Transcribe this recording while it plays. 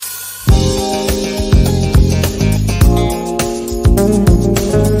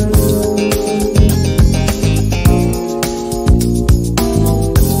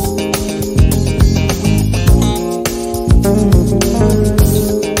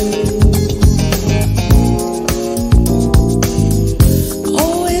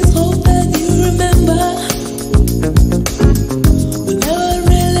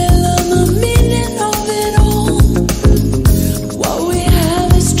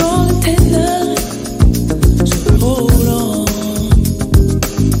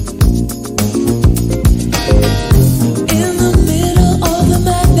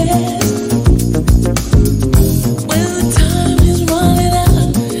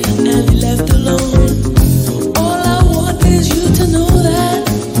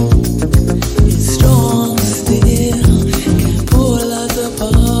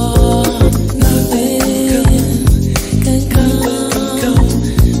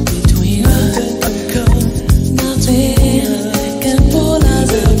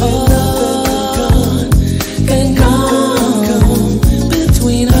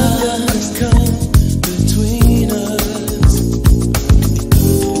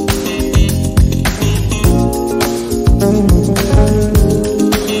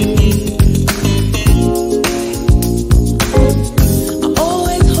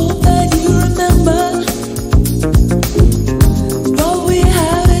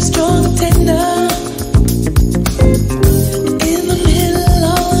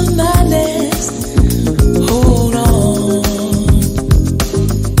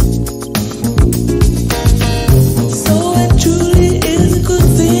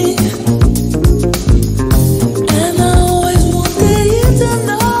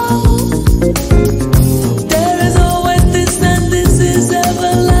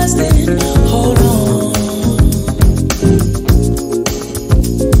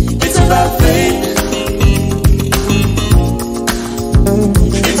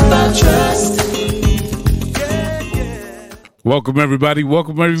Welcome, everybody.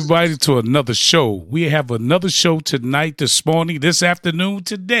 Welcome, everybody, to another show. We have another show tonight, this morning, this afternoon,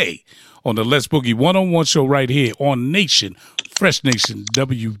 today on the Lesboogie one-on-one show right here on Nation, Fresh Nation,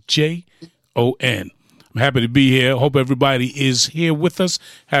 WJON. I'm happy to be here. Hope everybody is here with us,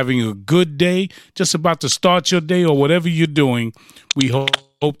 having a good day, just about to start your day or whatever you're doing. We hope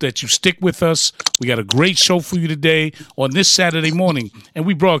that you stick with us. We got a great show for you today on this Saturday morning, and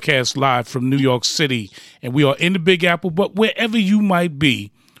we broadcast live from New York City, and we are in the Big Apple, but wherever you might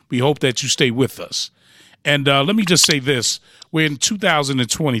be, we hope that you stay with us. And let me just say this. We're in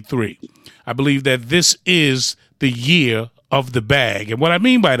 2023. I believe that this is the year of the bag. And what I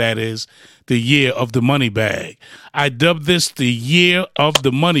mean by that is the year of the money bag. I dub this the year of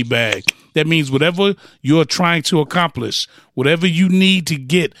the money bag. That means whatever you're trying to accomplish, whatever you need to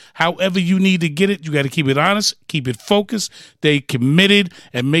get, however you need to get it, you got to keep it honest, keep it focused, stay committed,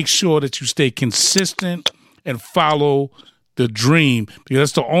 and make sure that you stay consistent and follow the dream, because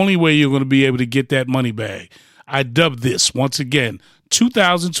that's the only way you're going to be able to get that money bag. I dub this, once again,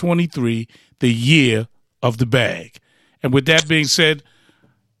 2023, the year of the bag. And with that being said,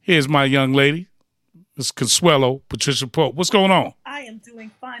 here's my young lady, Ms. Consuelo Patricia Pope. What's going on? I am doing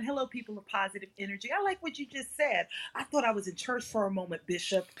fine. Hello, people of positive energy. I like what you just said. I thought I was in church for a moment,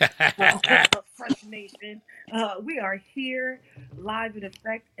 Bishop. Fresh Nation. We are here, live in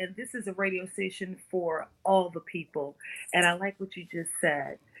effect, and this is a radio station for all the people. And I like what you just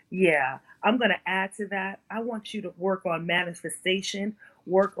said. Yeah, I'm going to add to that. I want you to work on manifestation,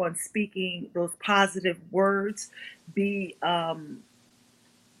 work on speaking those positive words,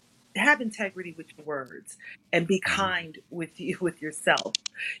 have integrity with your words, and be kind with yourself.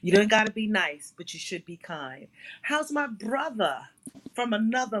 You don't got to be nice, but you should be kind. How's my brother from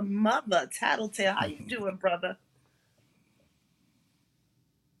another mother, Tattletale? How you doing, brother?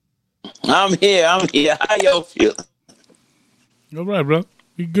 I'm here. How y'all feel? All right, bro.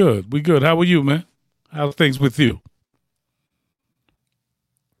 We good. How are you, man? How's things with you?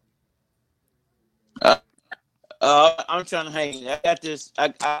 I'm trying to hang. I got this.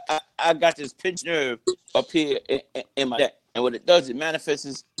 I got this pinched nerve up here in my neck, and what it does, it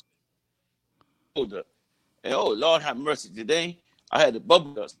manifests. And oh Lord, have mercy! Today I had the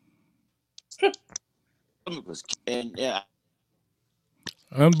bubble dust, and yeah.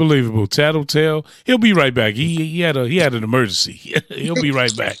 Unbelievable. Tattletale. He'll be right back. He had an emergency. He'll be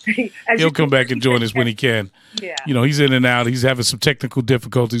right back. He'll come back and join us when he can. Yeah. You know, he's in and out. He's having some technical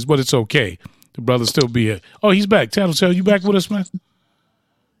difficulties, but it's okay. The brother still be here. Oh, he's back. Tattletale, you back with us, man?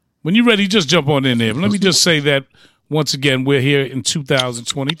 When you're ready, just jump on in there. But let me just say that, once again, we're here in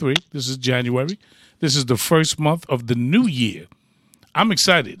 2023. This is January. This is the first month of the new year. I'm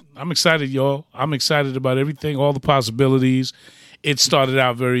excited. Y'all. I'm excited about everything, all the possibilities. It started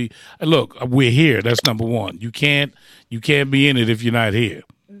out look, we're here. That's number one. You can't be in it if you're not here.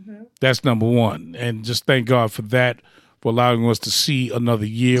 Mm-hmm. That's number one. And just thank God for that, for allowing us to see another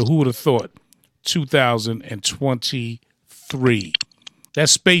year. Who would have thought? 2023.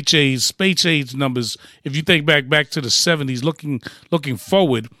 That's space age numbers. If you think back to the 70s, looking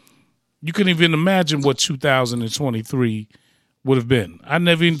forward, you couldn't even imagine what 2023 would have been. I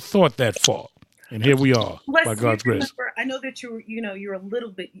never even thought that far. And here we are, by God's grace. I know that you're a little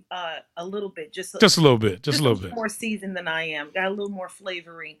bit, just a little bit more seasoned than I am. Got a little more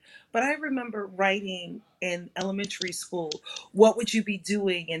flavoring. But I remember writing in elementary school, what would you be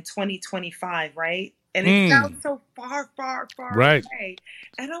doing in 2025, right? And it sounds so far right away.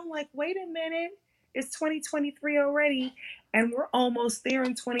 And I'm like, wait a minute, it's 2023 already, and we're almost there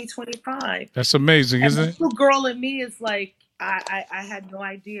in 2025. That's amazing, isn't it? The little girl in me is like, I had no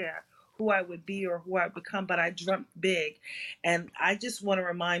idea who I would be or who I would become, but I dreamt big. And I just want to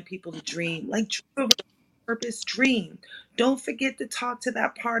remind people to dream, like purpose, dream. Don't forget to talk to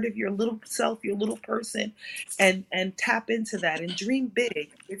that part of your little self, your little person, and tap into that and dream big.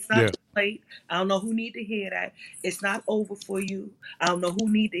 It's not too late. I don't know who need to hear that. It's not over for you. I don't know who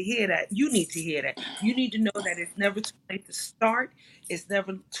need to hear that. You need to hear that. You need to know that it's never too late to start. It's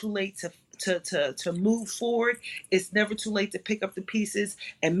never too late to move forward. It's never too late to pick up the pieces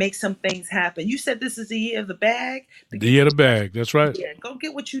and make some things happen. You said this is the year of the bag. The year of the bag. That's right. Yeah, go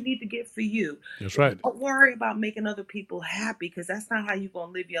get what you need to get for you. That's right. Don't worry about making other people happy, because that's not how you're going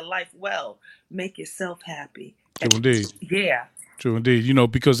to live your life well. Make yourself happy. True indeed. Yeah. True indeed. You know,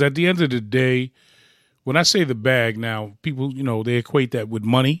 because at the end of the day, when I say the bag now, people, they equate that with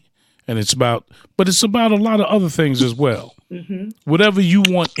money, and it's about a lot of other things as well. Mm-hmm. Whatever you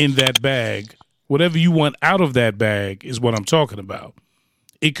want in that bag, whatever you want out of that bag is what I'm talking about.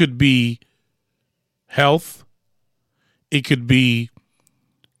 It could be health. It could be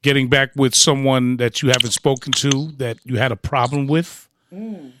getting back with someone that you haven't spoken to that you had a problem with.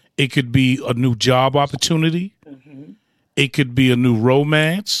 It could be a new job opportunity. It could be a new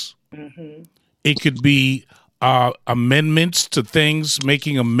romance. It could be amendments to things,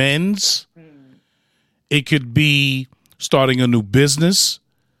 making amends. It could be starting a new business.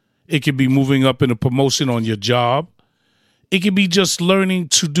 It could be moving up in a promotion on your job. It could be just learning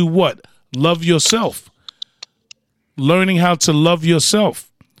to do what? Love yourself. Learning how to love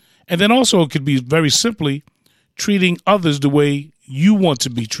yourself. And then also it could be very simply treating others the way you want to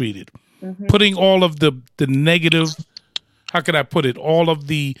be treated. Putting all of the negative, how could I put it? All of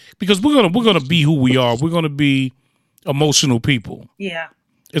the, because we're gonna be who we are. We're gonna be emotional people. Yeah.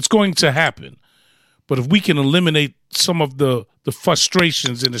 It's going to happen. But if we can eliminate some of the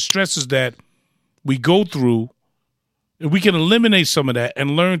frustrations and the stresses that we go through, if we can eliminate some of that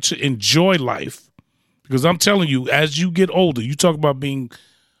and learn to enjoy life, because I'm telling you, as you get older, you talk about being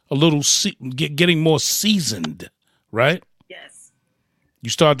a little, getting more seasoned, right? Yes. You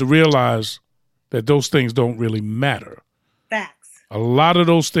start to realize that those things don't really matter. Facts. A lot of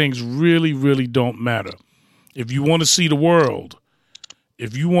those things really, really don't matter. If you want to see the world,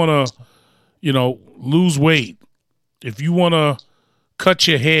 if you want to, lose weight, if you want to cut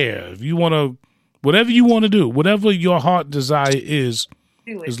your hair, if you want to, whatever you want to do, whatever your heart desire is,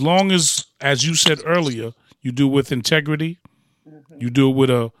 as long as you said earlier, you do it with integrity, you do it with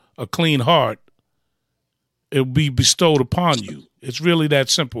a clean heart, it'll be bestowed upon you. It's really that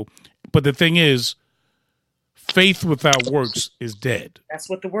simple. But the thing is, faith without works is dead. That's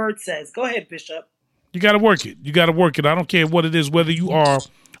what the word says. Go ahead, Bishop. You got to work it. You got to work it. I don't care what it is, whether you are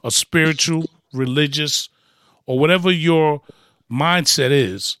a spiritual, religious, or whatever your mindset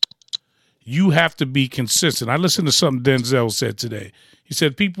is, you have to be consistent. I listened to something Denzel said today. He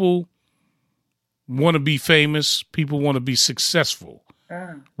said people want to be famous. People want to be successful.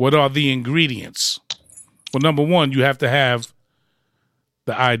 What are the ingredients? Well, number one, you have to have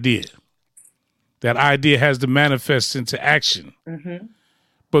the idea. That idea has to manifest into action.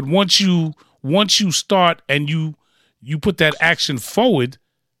 But once you start and you put that action forward,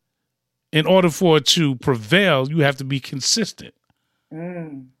 in order for it to prevail, you have to be consistent.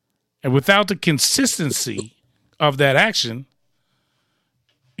 And without the consistency of that action,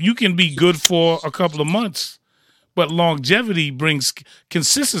 you can be good for a couple of months, but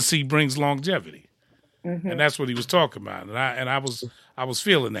consistency brings longevity. And that's what he was talking about. And I was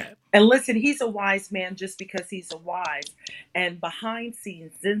feeling that. And listen, he's a wise man just because he's a wise. And behind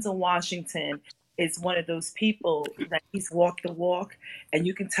scenes, Denzel Washington is one of those people that he's walked the walk, and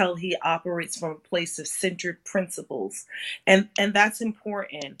you can tell he operates from a place of centered principles. And that's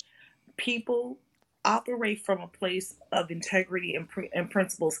important. People operate from a place of integrity and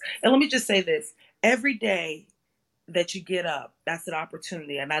principles. And let me just say this. Every day that you get up, that's an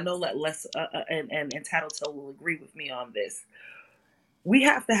opportunity. And I know that Les and Tattletale will agree with me on this. We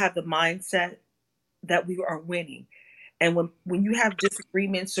have to have the mindset that we are winning. And when you have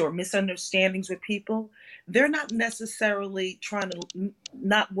disagreements or misunderstandings with people, they're not necessarily trying to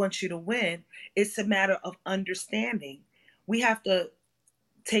not want you to win. It's a matter of understanding. We have to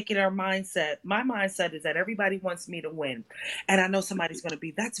take in our mindset. My mindset is that everybody wants me to win. And I know somebody's going to be,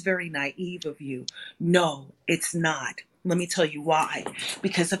 that's very naive of you. No, it's not. Let me tell you why.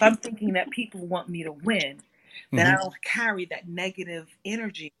 Because if I'm thinking that people want me to win, then I don't carry that negative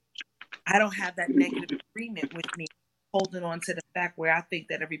energy. I don't have that negative agreement with me, holding on to the fact where I think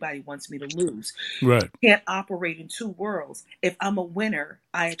that everybody wants me to lose. Right. Can't operate in two worlds. If I'm a winner,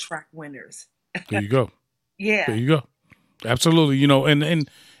 I attract winners. There you go. Yeah. There you go. Absolutely. And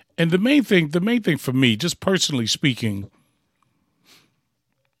the main thing for me, just personally speaking,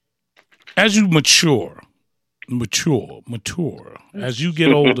 as you mature, as you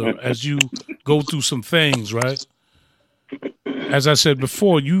get older, as you go through some things, right? As I said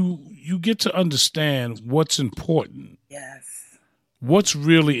before, you get to understand what's important. Yes. What's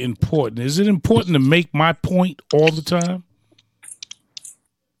really important? Is it important to make my point all the time?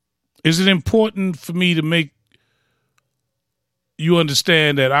 Is it important for me to make you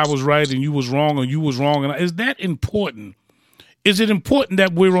understand that I was right and you was wrong, or you was wrong? And is that important? Is it important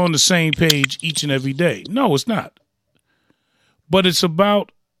that we're on the same page each and every day? No, it's not. But it's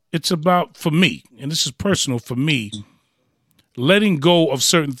about, for me, and this is personal for me, letting go of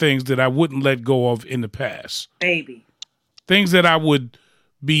certain things that I wouldn't let go of in the past. Baby. Things that I would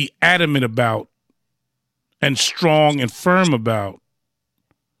be adamant about and strong and firm about.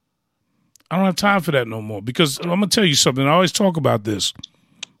 I don't have time for that no more, because I'm going to tell you something. I always talk about this.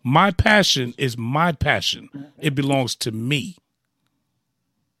 My passion is my passion. It belongs to me.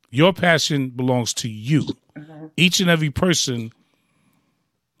 Your passion belongs to you. Each and every person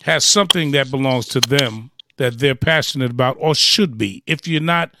has something that belongs to them that they're passionate about or should be. If you're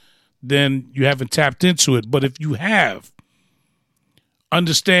not, then you haven't tapped into it. But if you have,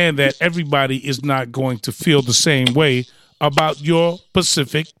 understand that everybody is not going to feel the same way about your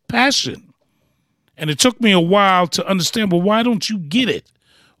specific passion. And it took me a while to understand, well, why don't you get it?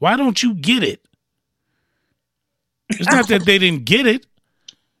 Why don't you get it? It's not that they didn't get it.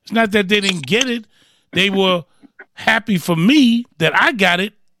 It's not that they didn't get it. They were happy for me that I got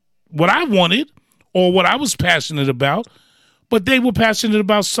it, what I wanted or what I was passionate about, but they were passionate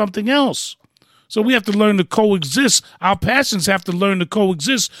about something else. So we have to learn to coexist. Our passions have to learn to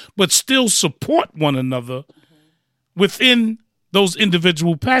coexist, but still support one another within those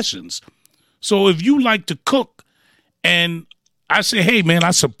individual passions. So if you like to cook and I say, hey, man,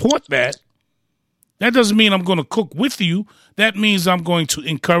 I support that, that doesn't mean I'm going to cook with you. That means I'm going to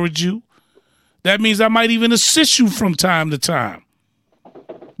encourage you. That means I might even assist you from time to time.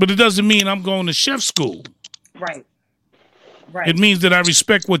 But it doesn't mean I'm going to chef school. Right. Right. It means that I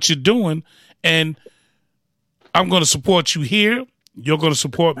respect what you're doing, and I'm going to support you here. You're going to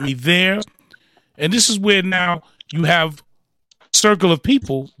support me there. And this is where now you have a circle of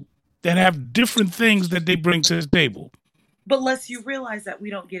people that have different things that they bring to the table. But Les, you realize that we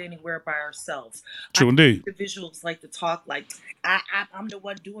don't get anywhere by ourselves. True indeed. Individuals like to talk like, I'm the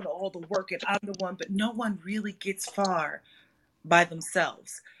one doing all the work and I'm the one, but no one really gets far by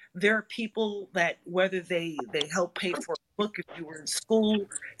themselves. There are people that whether they help pay for a book if you were in school,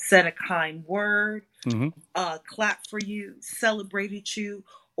 said a kind word, clapped for you, celebrated you,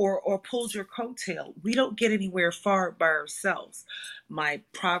 or pulled your coattail. We don't get anywhere far by ourselves. My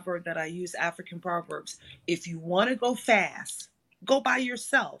proverb that I use, African proverbs, if you want to go fast, go by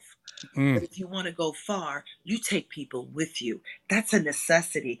yourself. But if you want to go far, you take people with you. That's a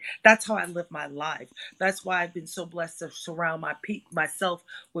necessity. That's how I live my life. That's why I've been so blessed to surround myself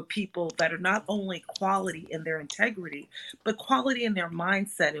with people that are not only quality in their integrity, but quality in their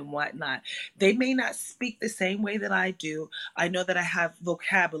mindset and whatnot. They may not speak the same way that I do. I know that I have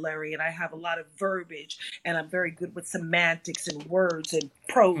vocabulary and I have a lot of verbiage and I'm very good with semantics and words and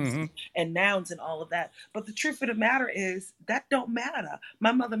prose and nouns and all of that. But the truth of the matter is that don't matter.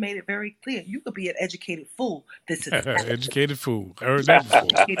 My mother made it very clear. You could be an educated fool. This is educated fool. I heard that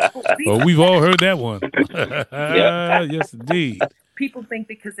before. Well, we've all heard that one. Yes, indeed. People think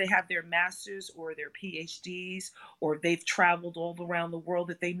because they have their masters or their PhDs or they've traveled all around the world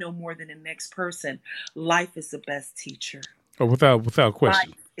that they know more than the next person. Life is the best teacher. Oh, without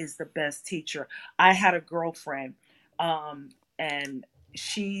question. Life is the best teacher. I had a girlfriend, and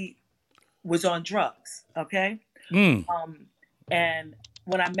she was on drugs. Okay. And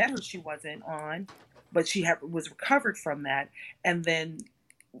when I met her, she wasn't on, but she was recovered from that. And then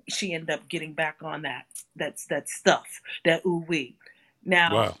she ended up getting back on that stuff, that ooh-wee.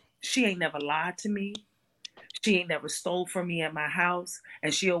 Now, She ain't never lied to me. She ain't never stole from me at my house.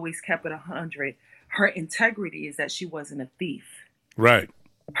 And she always kept it 100. Her integrity is that she wasn't a thief. Right.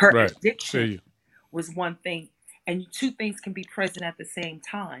 Her addiction was one thing. And two things can be present at the same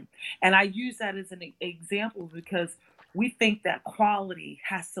time. And I use that as an example because we think that quality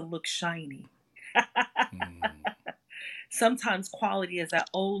has to look shiny. Sometimes quality is that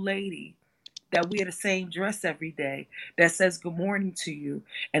old lady that wear the same dress every day that says good morning to you.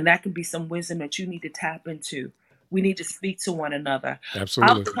 And that can be some wisdom that you need to tap into. We need to speak to one another.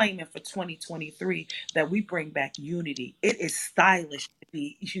 Absolutely. I'm claiming for 2023 that we bring back unity. It is stylish to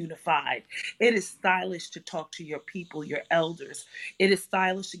be unified. It is stylish to talk to your people, your elders. It is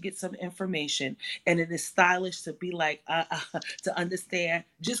stylish to get some information. And it is stylish to be like, to understand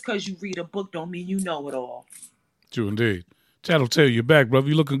just because you read a book don't mean you know it all. True indeed. Tattletale, you're back, brother.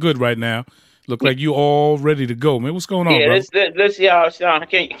 You're looking good right now. Look like you all ready to go, man. What's going on, brother? Let's see how Sean.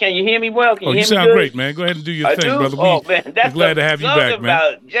 Can you hear me well? Can you hear me sound good? great, man. Go ahead and do your thing, brother. Man, that's we're glad to have you back,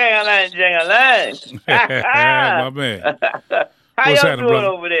 man. Jang-a-lang. My man. How What's y'all doing brother?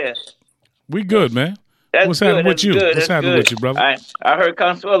 Over there? We good, man. That's What's good, happening with you? Good, What's happening with you, brother? I heard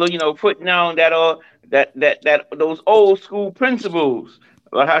Consuelo, putting down that those old school principles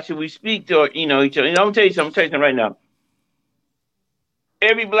about how should we speak to each other. I'm gonna tell you something right now.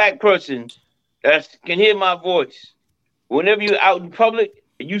 Every black person that can hear my voice, whenever you're out in public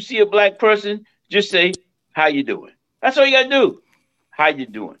and you see a black person, just say, how you doing? That's all you got to do. How you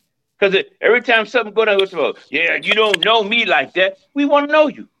doing? Because every time something goes down, you don't know me like that. We want to know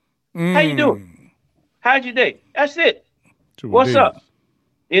you. How you doing? How's your day? That's it. What's up?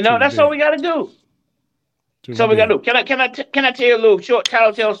 That's all we got to do. That's all we got to do. Can I tell you a little short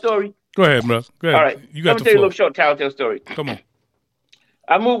tattletale story? Go ahead, bro. Go ahead. All right. You got Let me tell you a little short tattletale story. Come on.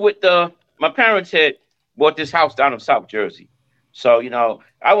 I moved with my parents had bought this house down in South Jersey. So,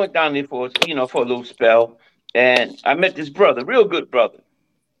 I went down there for a little spell, and I met this brother, real good brother.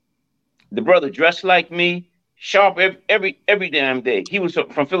 The brother dressed like me, sharp every damn day. He was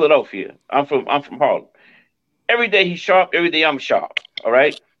from Philadelphia. I'm from Harlem. Every day he's sharp. Every day I'm sharp. All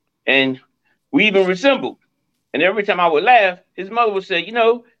right, and we even resembled. And every time I would laugh, his mother would say,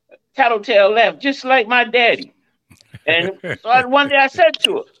 Tattletale laugh just like my daddy. And so one day I said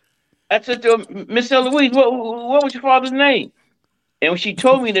to her, Miss Eloise, what was your father's name? And when she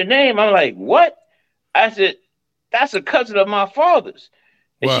told me the name, I'm like, what? I said, that's a cousin of my father's.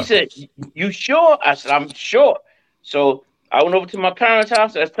 And she Wow. said, you sure? I said, I'm sure. So I went over to my parents'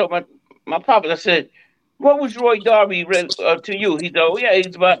 house. I told my papa, I said, what was Roy Darby to you? He said, oh, yeah,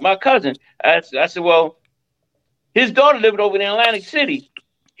 he's my cousin. I said, well, his daughter lived over in Atlantic City.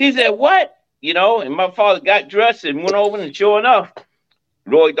 He said, what? And my father got dressed and went over, and sure enough,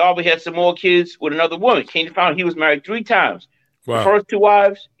 Roy Darby had some more kids with another woman. Came to find out he was married 3 times. The Wow. first 2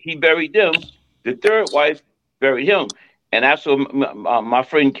 wives, he buried them. The third wife buried him. And that's what my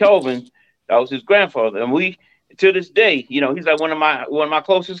friend Kelvin, that was his grandfather. And we, to this day, he's like one of my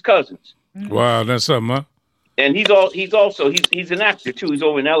closest cousins. Wow, that's something, huh? And he's an actor too. He's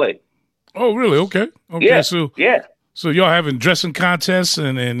over in L.A. Oh, really? Okay. Okay. Yeah, So yeah. so y'all having dressing contests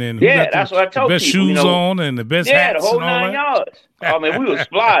and who Yeah, got that's what I the told best people. shoes on and the best Yeah, the hats whole and all 9 yards. that? Oh man, we was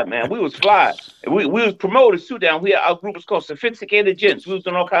fly, man. We was fly. And we was promoters too down. Our group was called Sophisticated Gents. We was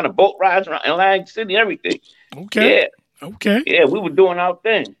doing all kind of boat rides around Atlantic City and everything. Okay. Yeah, Okay. yeah, we were doing our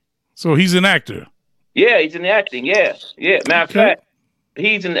thing. So he's an actor. Yeah, he's in the acting. Yeah, yeah. Matter of Okay. fact,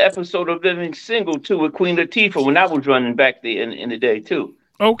 he's in the episode of Living Single too with Queen Latifah when I was running back there in the day too.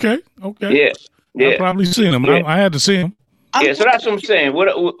 Okay. Okay. Yeah, I've yeah, probably seen him. yeah, I had to see him. yeah. So that's what I'm saying.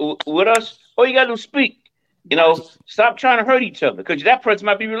 With us, all you gotta do is speak. Stop trying to hurt each other because that person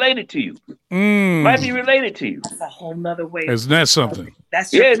might be related to you. Might be related to you. That's a whole nother way. Isn't that something?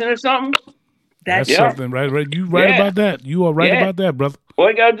 That's Yeah, your, isn't it something? That's Yeah, something, right? Right. You right yeah, about that. You are right yeah. about that, brother. All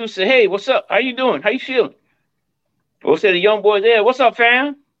you gotta do is say, "Hey, what's up? How you doing? How you feeling?" Or say the young boy there, "What's up,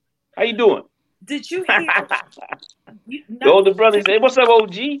 fam? How you doing?" did you hear? The Not, older brother say, "What's up,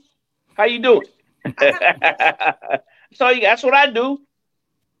 OG? How you doing?" I have, That's what I do.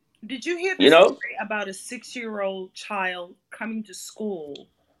 did you hear the You know? story about a 6-year-old child coming to school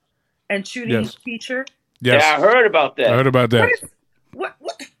and shooting his Yes. teacher? Yeah, I Yes. heard about I heard that. about What that. is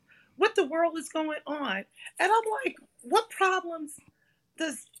what the world is going on? And I'm like, what problems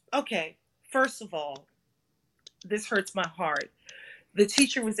does? Okay, first of all, this hurts my heart. The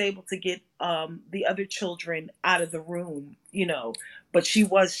teacher was able to get the other children out of the room, but she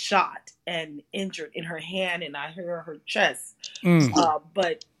was shot and injured in her hand, and I hear her chest. Mm.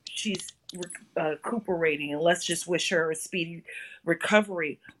 But she's recuperating, and let's just wish her a speedy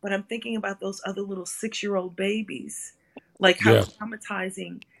recovery. But I'm thinking about those other little 6-year-old babies. Like, how Yeah.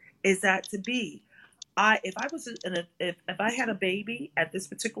 traumatizing is that to be? If I had a baby at this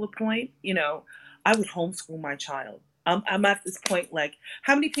particular point, I would homeschool my child. I'm at this point, like,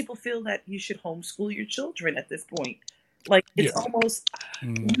 how many people feel that you should homeschool your children at this point? Like, it's Yeah. almost,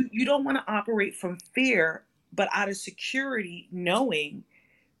 Mm. you don't want to operate from fear, but out of security, knowing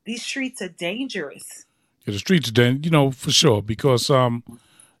these streets are dangerous. Yeah, the streets are dead, for sure. Because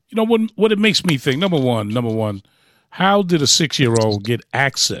what it makes me think. Number one, how did a 6-year-old get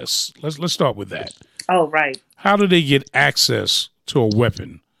access? Let's start with that. Oh, right. How do they get access to a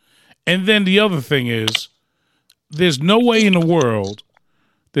weapon? And then the other thing is, there's no way in the world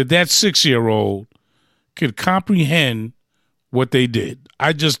that 6-year-old could comprehend what they did.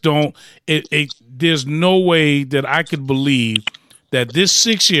 I just don't. There's no way that I could believe that this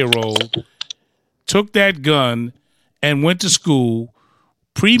 6-year-old took that gun and went to school,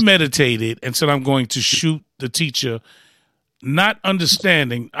 premeditated, and said, "I'm going to shoot the teacher," not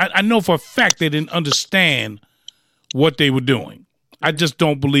understanding. I know for a fact they didn't understand what they were doing. I just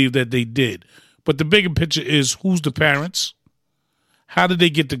don't believe that they did. But the bigger picture is, who's the parents? How did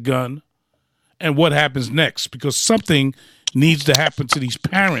they get the gun? And what happens next? Because something needs to happen to these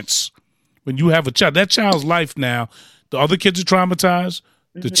parents when you have a child. That child's life now, the other kids are traumatized,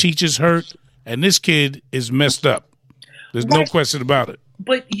 the teacher's hurt, and this kid is messed up. There's no Right. question about it.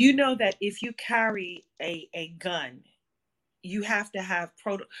 But you know that if you carry a gun, you have to have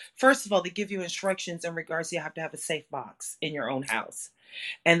first of all, they give you instructions in regards to you have to have a safe box in your own house,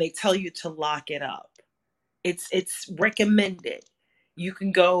 and they tell you to lock it up. It's recommended. You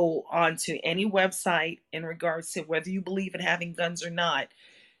can go onto any website in regards to whether you believe in having guns or not.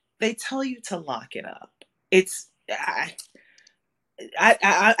 They tell you to lock it up. It's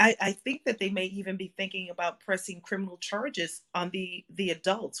I think that they may even be thinking about pressing criminal charges on the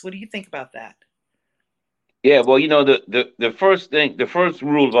adults. What do you think about that? Yeah, well, the first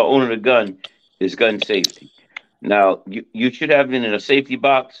rule about owning a gun is gun safety. Now, you should have it in a safety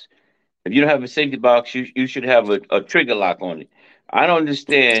box. If you don't have a safety box, you should have a trigger lock on it. I don't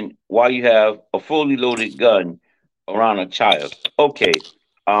understand why you have a fully loaded gun around a child. Okay,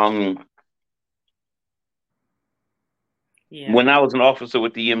 um, Yeah. when I was an officer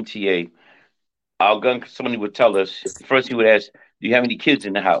with the MTA, our gun somebody would tell us first. He would ask, "Do you have any kids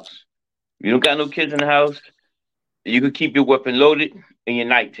in the house? If you don't got no kids in the house, you could keep your weapon loaded in your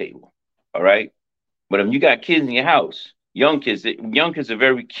night table. All right. But if you got kids in your house, young kids are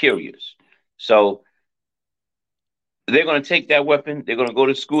very curious. So they're going to take that weapon. They're going to go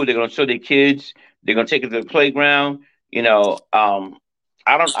to school. They're going to show their kids. They're going to take it to the playground. I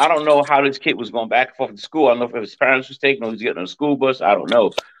don't know how this kid was going back and forth to school. I don't know if his parents was taking or he was getting on a school bus. I don't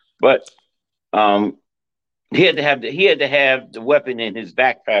know, but um, he had to have the weapon in his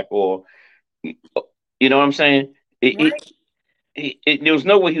backpack, or you know what I'm saying. Right. There was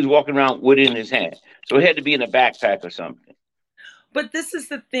no way he was walking around with it in his hand, so it had to be in a backpack or something. But this is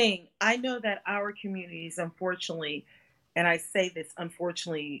the thing. I know that our communities, unfortunately, and I say this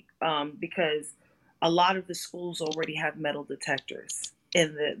unfortunately because a lot of the schools already have metal detectors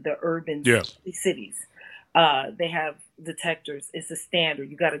in the urban Yeah. cities. They have detectors. It's a standard.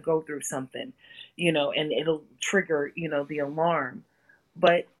 You got to go through something, and it'll trigger, the alarm.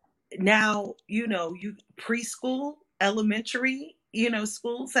 But now, you preschool, elementary,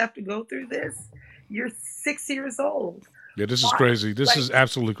 schools have to go through this. You're 6 years old. Yeah, this is crazy. This Like is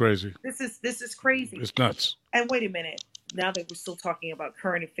absolutely crazy. this is crazy. It's nuts. And wait a minute. Now that we're still talking about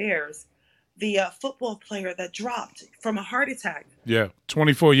current affairs, the football player that dropped from a heart attack. Yeah,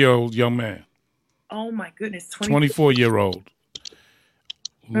 24-year-old young man. Oh my goodness, 24-year-old.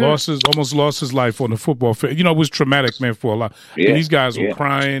 Almost lost his life on the football field. It was traumatic, man, for a lot. Yeah, And these guys were yeah.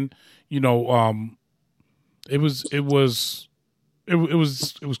 crying. It was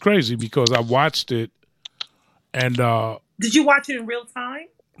crazy because I watched it, and Did you watch it in real time?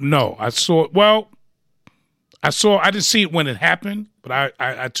 no, I saw it. Well, I didn't see it when it happened, but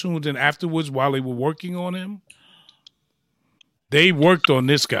I tuned in afterwards while they were working on him. They worked on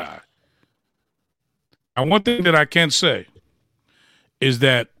this guy. And one thing that I can say is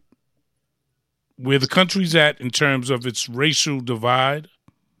that where the country's at in terms of its racial divide,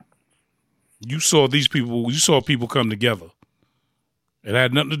 you saw people come together. It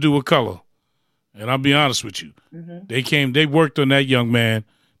had nothing to do with color. And I'll be honest with you. Mm-hmm. They worked on that young man.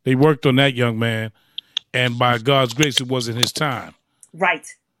 And by God's grace, it wasn't his time. Right.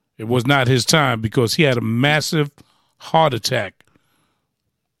 It was not his time because he had a massive heart attack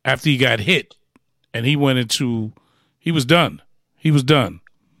after he got hit. And he was done. He was done.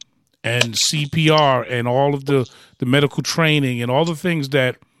 And CPR and all of the medical training and all the things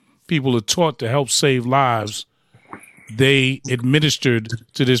that people are taught to help save lives, they administered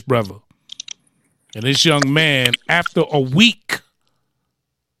to this brother. And this young man, after a week,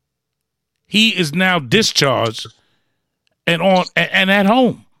 he is now discharged and at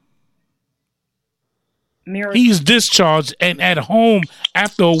home. Miracle. He's discharged and at home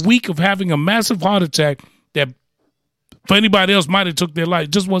after a week of having a massive heart attack that for anybody else might have took their life.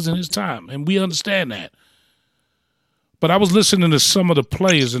 It just wasn't his time, and we understand that. But I was listening to some of the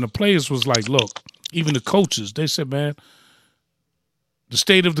players, and the players was like, look, even the coaches, they said, man, the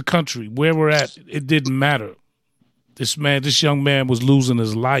state of the country, where we're at, it didn't matter. This young man was losing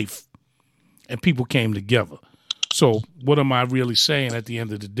his life, and people came together. So what am I really saying at the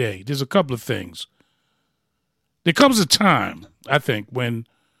end of the day? There's a couple of things. There comes a time, I think, when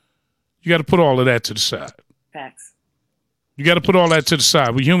you got to put all of that to the side. Facts. You got to put all that to the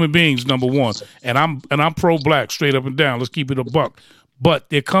side. We're human beings, number one, and I'm pro-black, straight up and down. Let's keep it a buck. But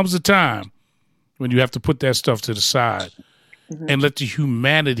there comes a time when you have to put that stuff to the side and let the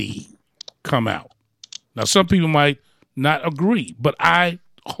humanity come out. Now, some people might not agree, but I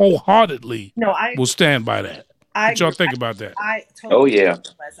wholeheartedly will stand by that. What y'all think about that? I totally Oh, yeah.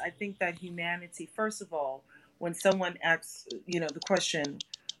 I think that humanity, first of all, when someone asks, the question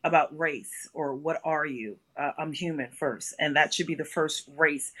about race or what are you, I'm human first. And that should be the first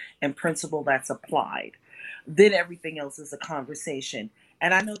race and principle that's applied. Then everything else is a conversation.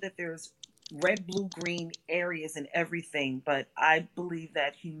 And I know that there's red, blue, green areas and everything, but I believe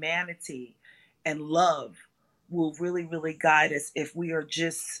that humanity and love will really, really guide us if we are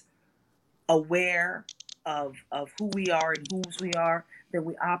just aware of who we are and whose we are, then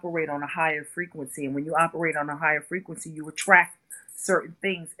we operate on a higher frequency. And when you operate on a higher frequency, you attract certain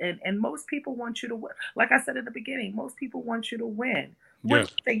things. And most people want you to win. Like I said in the beginning, most people want you to win. What do you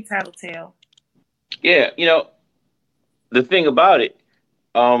think, Tattletale? Yeah, the thing about it,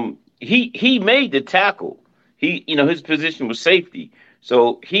 he made the tackle. his position was safety.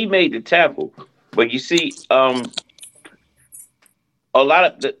 So he made the tackle. But you see, a lot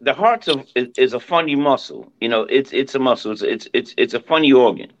of the heart is a funny muscle. It's a muscle. It's a funny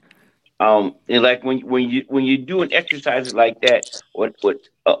organ. And like when you do an exercise like that, what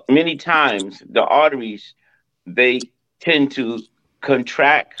many times the arteries, they tend to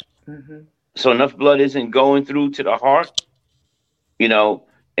contract, so enough blood isn't going through to the heart.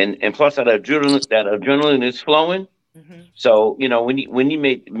 And plus that adrenaline is flowing. So when he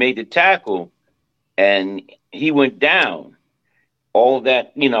made the tackle and he went down, all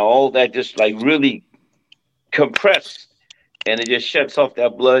that just like really compressed, and it just shuts off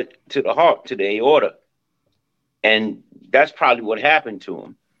that blood to the heart, to the aorta, and that's probably what happened to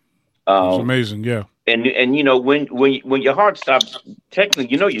him. It's amazing, yeah. And when your heart stops, technically,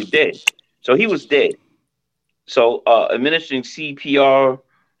 you're dead. So he was dead. So administering CPR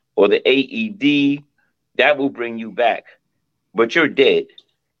or the AED, that will bring you back, but you're dead.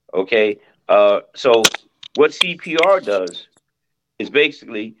 Okay. So what CPR does is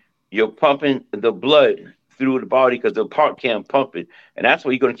basically you're pumping the blood through the body because the heart can't pump it, and that's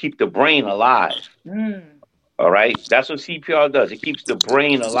where you're going to keep the brain alive. All right, that's what CPR does. It keeps the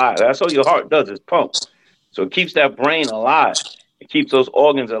brain alive. That's all your heart does, is pump. So it keeps that brain alive. It keeps those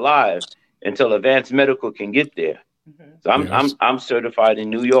organs alive until advanced medical can get there. So I'm certified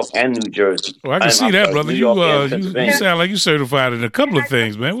in New York and New Jersey. Well, I can see that, brother. You sound like you're certified in a couple of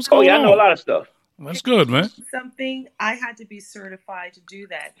things, man. What's going on? Oh, yeah, I know a lot of stuff. That's good, man. Something I had to be certified to do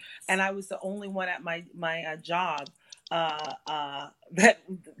that, and I was the only one at my job that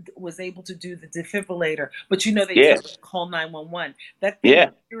was able to do the defibrillator. But they call 911. That thing is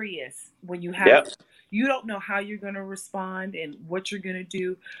serious when you have. You don't know how you're going to respond and what you're going to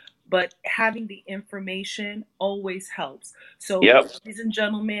do, but having the information always helps. So, ladies and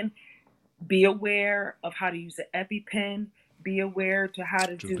gentlemen, be aware of how to use an EpiPen. Be aware to how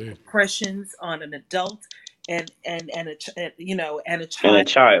to do compressions on an adult and a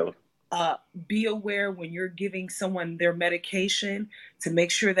child. Be aware when you're giving someone their medication to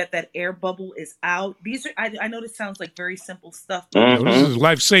make sure that air bubble is out. These are I know this sounds like very simple stuff. But this is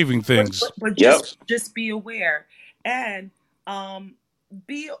life-saving things. But just be aware, and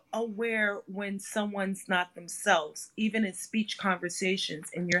be aware when someone's not themselves, even in speech conversations,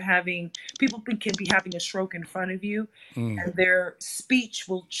 and people can be having a stroke in front of you and their speech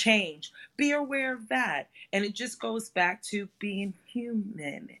will change. Be aware of that. And it just goes back to being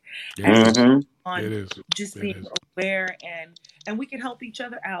human. Being aware, and we can help each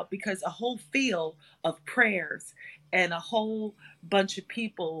other out, because a whole field of prayers and a whole bunch of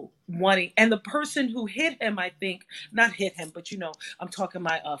people wanting, and the person who hit him, I think, not hit him, but I'm talking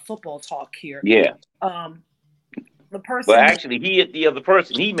my football talk here. Yeah. The person. Well, actually, he hit the other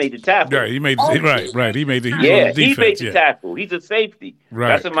person. He made the tackle. Yeah, he made right. He made the he made the tackle. He's a safety. Right.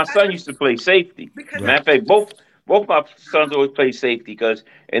 That's what my son used to play, safety. Matter of fact, both my sons always play safety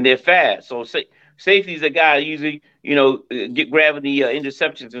and they're fast. So safety is a guy usually grabbing the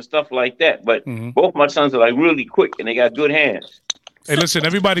interceptions and stuff like that. But both my sons are like really quick and they got good hands. Hey, listen,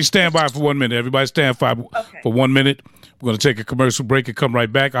 everybody stand by for 1 minute. Everybody stand by for 1 minute. We're going to take a commercial break and come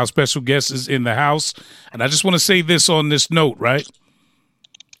right back. Our special guest is in the house. And I just want to say this on this note, right?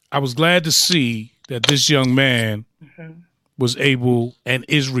 I was glad to see that this young man was able and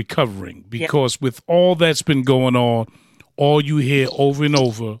is recovering, because with all that's been going on, all you hear over and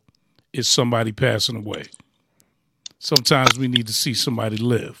over is somebody passing away. Sometimes we need to see somebody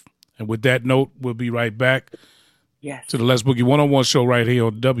live. And with that note, we'll be right back. Yes. To the Lesboogie One-on-One show right here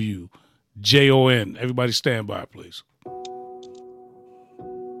on WJON. Everybody stand by, please.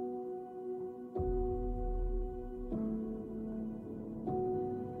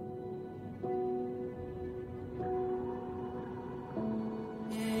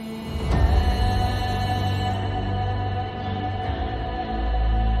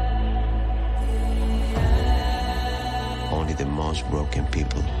 Only the most broken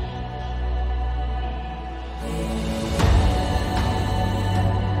people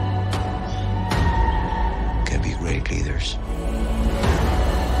can be great leaders.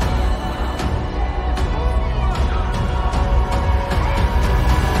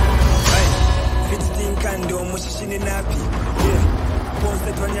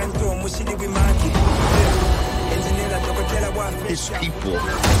 His people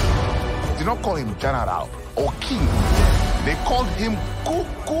did not call him general or king. They called him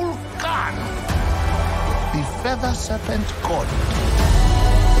Kukul Khan, the feather serpent god.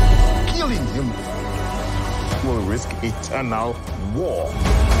 Killing him will risk eternal war.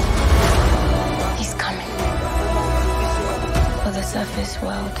 He's coming for the surface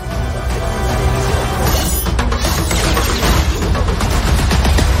world.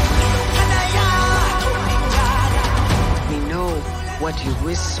 We know what you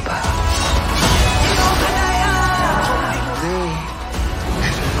whisper. They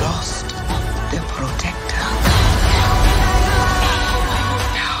have lost their protector.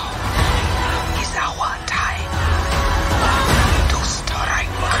 Now is our time to strike.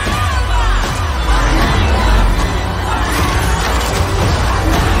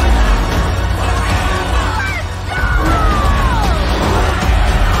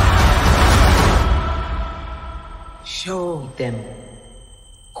 Show them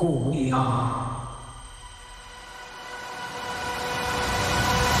who we are.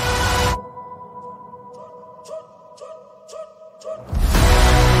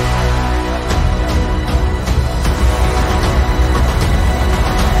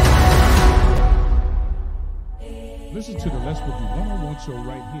 Listen to the Lesboogie 101 show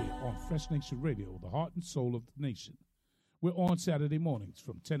right here on Fresh Nation Radio, the heart and soul of the nation. We're on Saturday mornings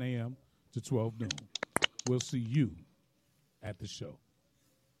from 10 a.m. to 12 noon. We'll see you at the show.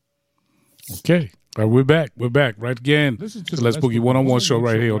 Okay. We're back. We're back right again. Listen to the Lesboogie 101 show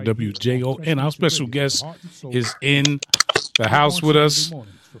right here on WJON. Our special guest is in the house with us.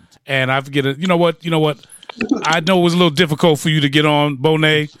 And I forget it. You know what? I know it was a little difficult for you to get on,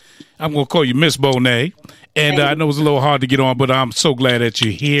 Bonet. I'm going to call you Miss Bonet. And I know it was a little hard to get on, but I'm so glad that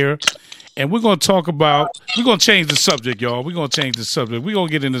you're here. And we're going to talk about, we're going to change the subject, y'all. We're going to change the subject. We're going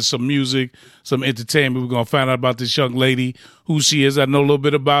to get into some music, some entertainment. We're going to find out about this young lady, who she is. I know a little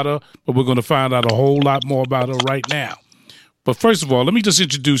bit about her, but we're going to find out a whole lot more about her right now. But first of all, let me just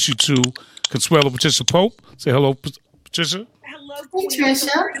introduce you to Consuelo Patricia Pope. Say hello, Patricia. Hello, Hey, Trisha.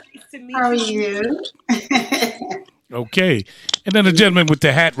 Nice to meet How are you. you? Okay. And then the gentleman with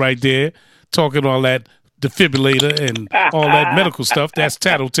the hat right there, talking all that defibrillator and all that medical stuff. That's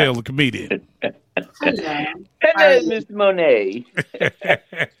Tattletale, the comedian. Hello. Hello, Mr. Monet.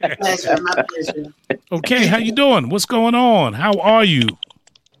 Pleasure, my pleasure. Okay, how you doing? What's going on? How are you?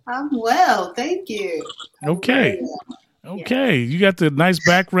 I'm well, thank you. Okay. Okay. You got the nice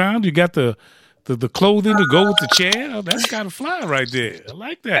background. You got the clothing to go with the chair. Oh, that's kind of fly right there. I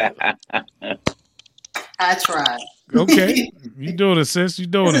like that. I tried. Okay. You doing it, sis. You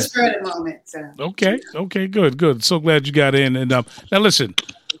doing It's a it. spirit moment. So. Okay. Okay, good. So glad you got in. And now listen,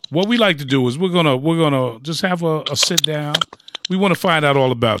 what we like to do is we're gonna just have a sit down. We want to find out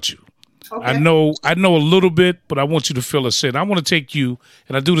all about you. Okay. I know a little bit, but I want you to fill us in. I want to take you,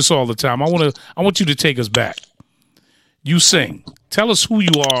 and I do this all the time. I want you to take us back. You sing. Tell us who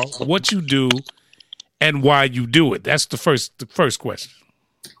you are, what you do, and why you do it. That's the first question.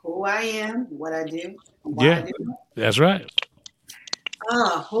 Who I am, what I do, why I do it. That's right.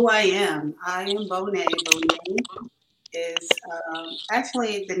 Who I am. I am Bonet. Bonet is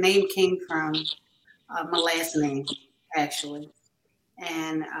actually the name came from my last name, actually.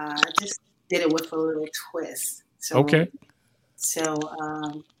 And I just did it with a little twist. So, Okay. So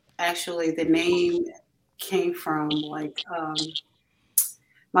actually the name came from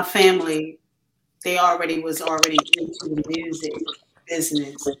my family. They was already into the music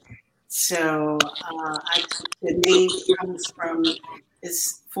business. So the name comes from,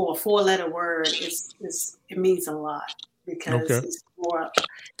 it's for a 4-letter word. It means a lot because it's more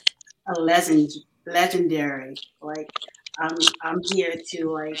a legendary. Like I'm here to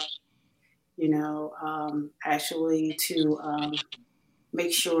actually to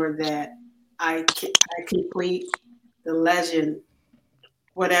make sure that I complete the legend,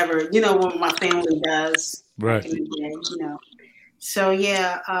 whatever what my family does. Right. Back in the day, So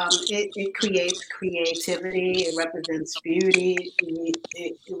yeah, it creates creativity. It represents beauty.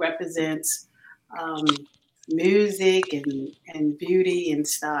 It represents music and beauty and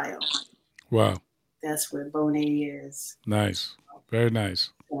style. Wow. That's what Bonet is. Nice. Very nice.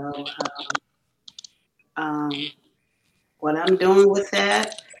 So what I'm doing with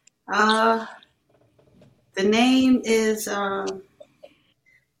that, the name is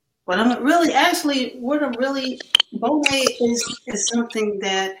Bonet is something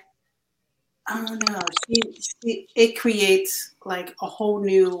that I don't know. It creates like a whole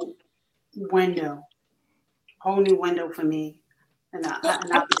new window for me, and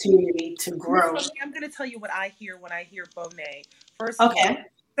an opportunity to grow. I'm going to tell you what I hear when I hear Bonet. First of all,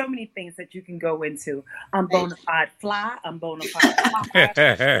 so many things that you can go into. I'm bona fide fly. I'm bona fide fly. I'm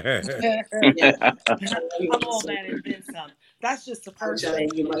all that and then some. That's just the first I'm thing.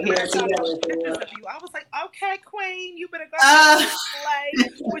 telling you, my When I hair saw together those for pictures real. of you, I was like, okay, Queen, you better go Uh, play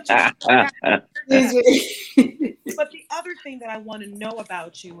with your excuse me. But the other thing that I want to know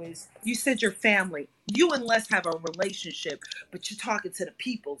about you is you said your family. You and Les have a relationship, but you're talking to the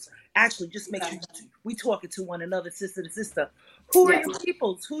peoples. Actually, just make sure we talking to one another, sister to sister. Who are Yes. your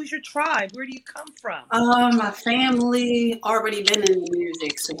peoples? Who's your tribe? Where do you come from? My family already been in the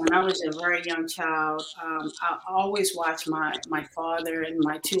music, so when I was a very young child, I always watched my father and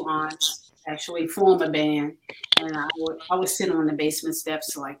my two aunts actually form a band, and I would sit on the basement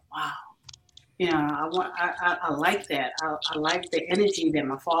steps like, wow, you know, I like that. I like the energy that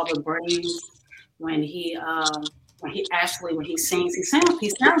my father brings when he sings. He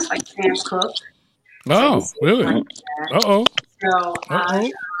sounds like Sam Cooke. So he Oh, sings really? like that. Uh-oh. So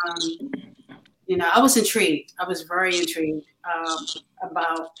Uh-oh. I was intrigued. I was very intrigued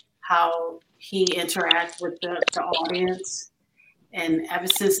about how he interacts with the audience. And ever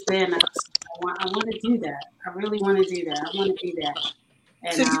since then, I want to do that. I really want to do that. I want to do that.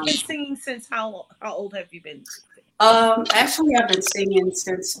 So And you've been singing since how old have you been? actually, I've been singing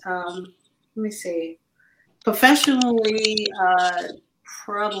since let me see, professionally,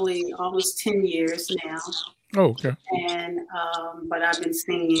 probably almost 10 years now. Oh, okay. And but I've been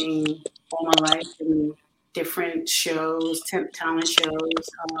singing all my life in different shows, talent shows,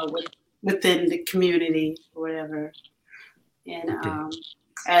 within the community, or whatever. And Okay.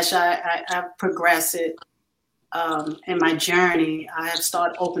 as I progress it in my journey, I have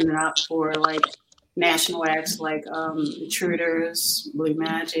started opening up for like national acts like Intruders, Blue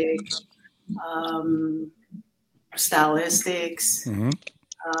Magic, um, Stylistics, Mm-hmm.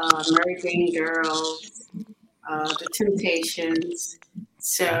 Mary Jane Girls, the Temptations. Okay.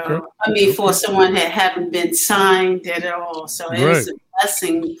 So, I mean, for someone that haven't been signed at all, so it was Right. a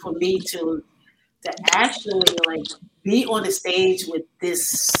blessing for me to actually like be on the stage with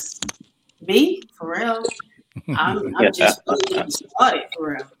this me for real. I'm just really getting started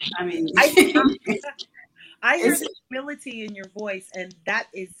for real. I mean, I hear it's the humility in your voice, and that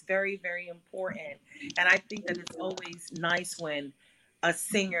is very, very important. And I think that it's always nice when a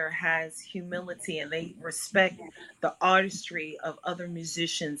singer has humility and they respect the artistry of other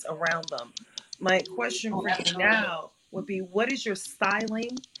musicians around them. My question for you now would be, what is your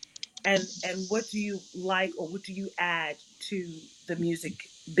styling, and what do you like, or what do you add to the music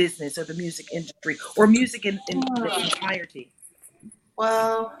business or the music industry or music in its entirety?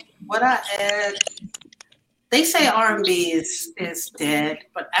 well, what I add. They say R&B is dead,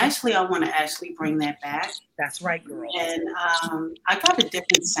 but actually, I want to actually bring that back. That's right, girl. And I got a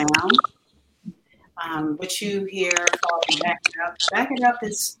different sound. What you hear, called back it up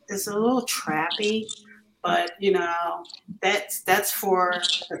is a little trappy, but you know that's for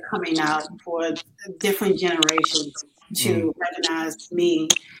the coming out for different generations to recognize me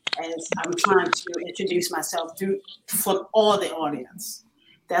as I'm trying to introduce myself for all the audience.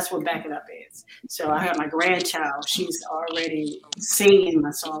 That's what Back It Up is. So I have my grandchild. She's already singing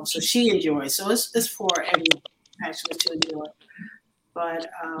my song, so she enjoys. So it's for everyone actually to enjoy. But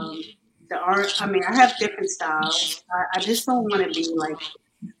the art, I mean, I have different styles. I just don't want to be like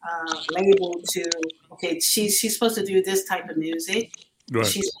labeled to, okay, she's supposed to do this type of music. Right.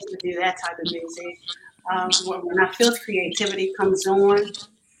 She's supposed to do that type of music. When I feel creativity comes on,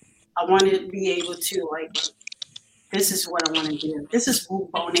 I want to be able to like, this is what I want to do. This is who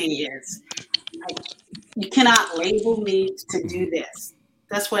Bonet is. Like, you cannot label me to do this.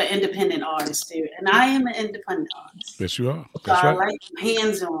 That's what independent artists do, and I am an independent artist. Yes, you are. So That's I right. like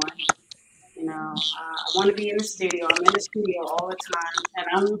hands-on. You know, I want to be in the studio. I'm in the studio all the time, and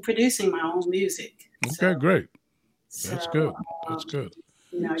I'm producing my own music. Okay, great. So, That's good. That's good.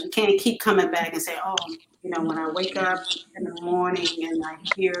 You know, you can't keep coming back and say, oh, you know, when I wake up in the morning and I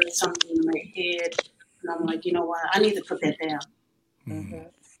hear something in my head, and I'm like, you know what, I need to put that down. Mm-hmm.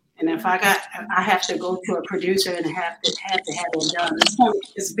 And if I have to go to a producer and have to have it done.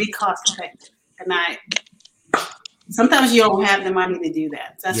 It's big cost effective, and sometimes you don't have the money to do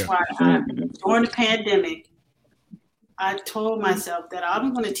that. That's why during the pandemic, I told myself that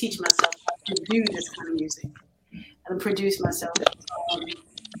I'm going to teach myself how to do this kind of music and produce myself.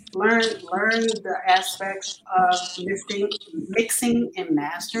 Learn the aspects of mixing and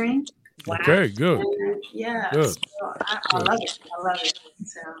mastering. Wow. Okay, good. And, yeah, Good. so I love it. I love it.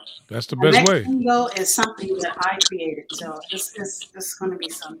 So That's the the best next way. single is something that I created. So it's going to be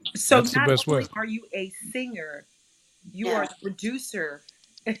something. So That's the not best only way. are you a singer, you Yeah. are the producer.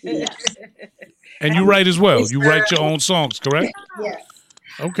 Yes. And you write as well. You write your own songs, correct? Yes.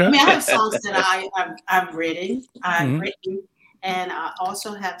 Okay. I mean, I have songs that I've written. Mhm. And I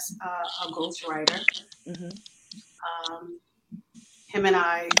also have a ghostwriter. Mhm. him and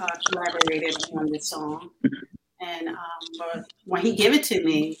I collaborated on this song, and but when he gave it to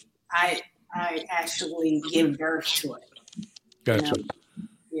me, I actually give birth to it. Gotcha. You know?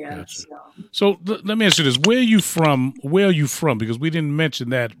 Yeah. Gotcha. So let me ask you this: Where are you from? Because we didn't mention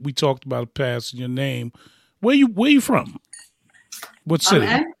that. We talked about passing your name. Where you from? What city?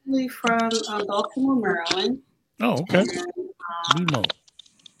 I'm actually from Baltimore, Maryland. Oh, okay. And,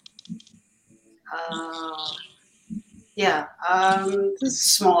 yeah. This is a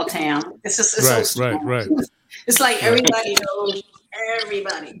small town. It's so small. Right. It's like everybody knows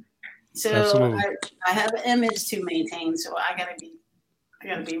everybody. So I have an image to maintain. So I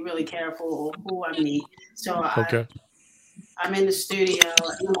gotta be really careful who I meet. So I'm in the studio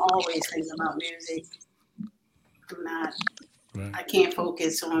and I'm always thinking about music. I'm not. Right. I can't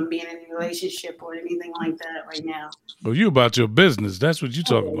focus on being in a relationship or anything like that right now. Well, you about your business. That's what you're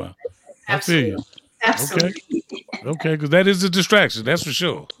talking about. Absolutely. I feel you. Absolutely. Okay, because that is a distraction. That's for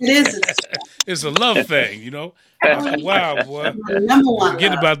sure. It is a distraction. It's a love thing, you know. Wow, boy. Number one.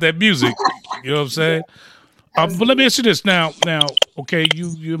 Forget about that music. You know what I'm saying? But let me ask you this now. Okay,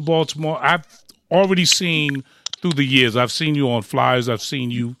 you in Baltimore. I've already seen through the years. I've seen you on flyers. I've seen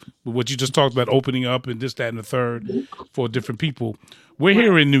you with what you just talked about, opening up and this, that, and the third for different people. We're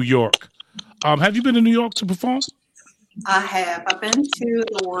here in New York. Have you been to New York to perform? I have. I've been to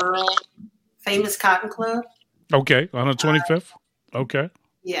the world famous Cotton Club. Okay, on the 25th. Okay.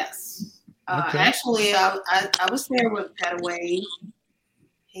 Yes. Okay. Actually, I was there with Petaway.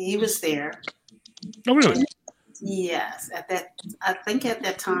 He was there. Oh, really? Yes. I think at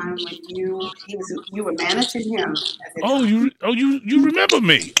that time when you were managing him. You remember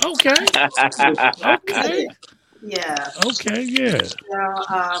me? Okay. Okay. Yeah. Okay. Yeah. So,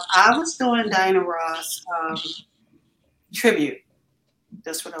 I was doing Diana Ross tribute.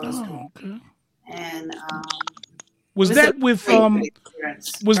 That's what I was doing. Okay. And was that with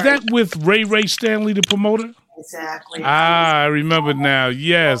Ray Stanley, the promoter? Exactly. I remember now.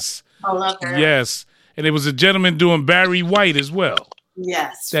 Yes. I love her. Yes. And there was a gentleman doing Barry White as well.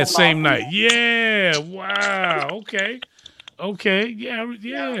 Yes. That same night. Yeah. Wow. Okay. Yeah.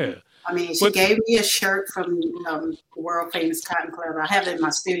 I mean, she gave me a shirt from the world famous Cotton Club. I have it in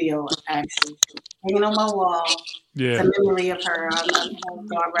my studio, actually, hanging on my wall. Yeah. The memory of her.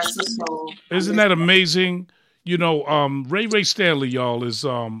 God rest her soul. Isn't that amazing? You know, Ray Stanley, y'all, is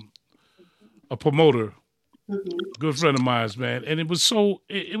a promoter. Mm-hmm. Good friend of mine, man. And it was so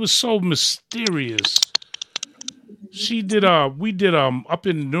mysterious. We did up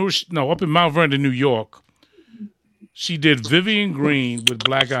in Mount Vernon, New York. She did Vivian Green with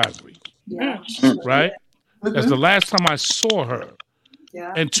Black Ivory. Yeah. Right? Mm-hmm. That's the last time I saw her.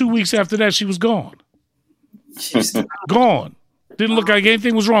 Yeah. And 2 weeks after that, she was gone. She's gone. Didn't look like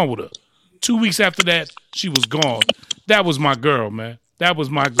anything was wrong with her. 2 weeks after that, she was gone. That was my girl, man. That was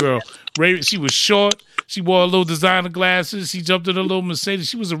my girl. Ray, she was short. She wore a little designer glasses. She jumped in a little Mercedes.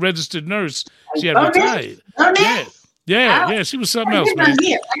 She was a registered nurse. She had retired. Yeah. She was something else, man.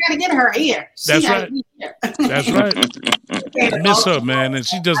 I gotta get her here. That's right. That's right. I miss her, man, and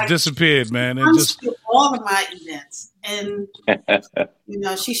she just disappeared, man. And just all of my events, and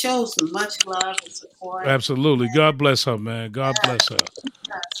she shows much love and support. Absolutely. God bless her, man. God bless her.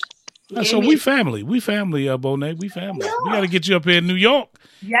 So we family, Bonet. We family. Yeah. We got to get you up here in New York.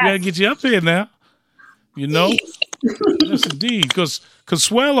 Yes. We got to get you up here now. You know, yes, indeed. Because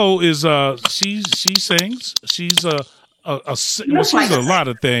Consuelo is she sings. She's she's a lot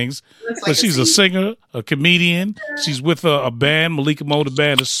of things, but she's a singer, a comedian. She's with a band, Malika Mo, the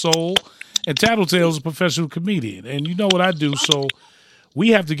band of Soul, and Tattletale's a professional comedian. And you know what I do, so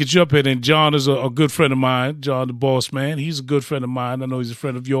we have to get you up here. And John is a good friend of mine, John the boss man. He's a good friend of mine. I know he's a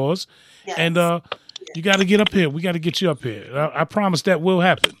friend of yours. Yes. And you got to get up here. We got to get you up here. I promise that will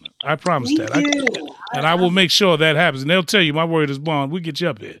happen. I promise that. I will make sure that happens. And they'll tell you, my word is bond. We'll get you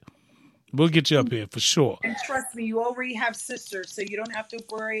up here. We'll get you up here for sure. And trust me, you already have sisters, so you don't have to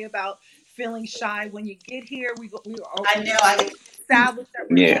worry about feeling shy when you get here. We I know. I established that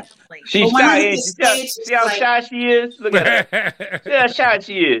we're She's shy. See how shy she is? Look at her. See how shy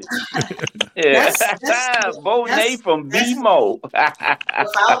she is. Yeah. Bonet from BMO.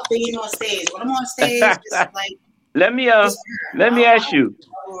 Without being on stage. When I'm on stage, it's like. Let me ask you.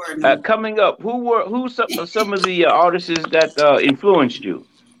 Coming up, who's some of the artists that influenced you?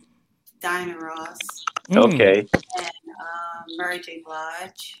 Diana Ross. Okay. And Mary J.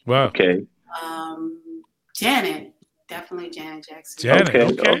 Blige. Wow. Okay. Janet. Definitely Janet Jackson.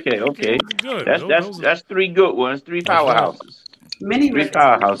 Okay. Good. That's three good ones. Three powerhouses. Three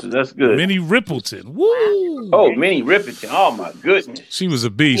powerhouses. That's good. Minnie Riperton. Woo! Oh, Minnie Riperton. Oh my goodness. She was a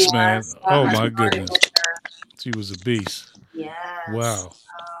beast, man. Oh my goodness. She was a beast. Yes. Wow.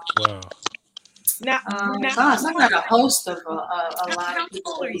 Wow. Now, Gosh, I got a host of a lot how of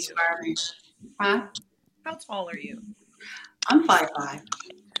people tall are who you? inspire me. Huh? How tall are you? I'm 5'5".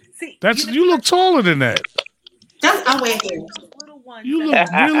 See, That's you look taller than that. I wear heels. little ones. You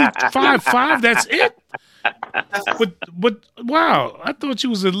that- look really 5'5". That's it. But wow, I thought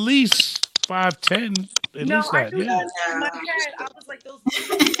you was at least 5'10". At No, least I that. knew Yeah. in my head. I was like those.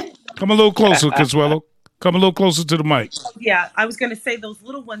 Little Come a little closer, Consuelo. Come a little closer to the mic. Yeah, I was gonna say those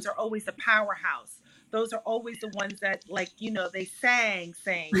little ones are always a powerhouse. Those are always the ones that, like, they sing.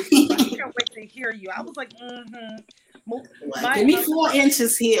 I can't wait to hear you. I was like, Give me 4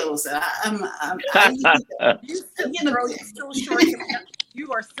 inches heels. You still short.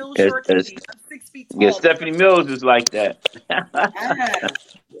 You are still short to me. I'm 6 feet tall. Yeah, Stephanie Mills is like that.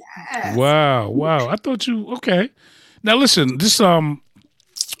 Yes. Wow. I thought you okay. Now listen, this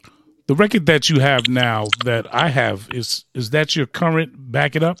the record that you have now that I have is that your current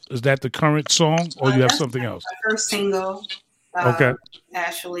Back It Up? Is that the current song or you have something else? My first single. Okay.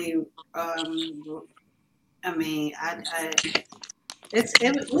 Actually, I mean, it's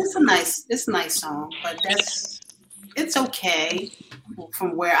a nice song, but it's okay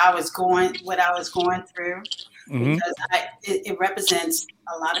from where I was going, what I was going through, because it represents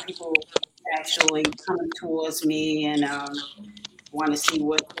a lot of people actually coming towards me and want to see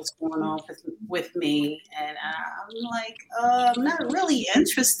what's going on with me, and I'm like, I'm not really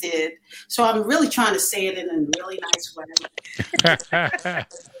interested. So I'm really trying to say it in a really nice way.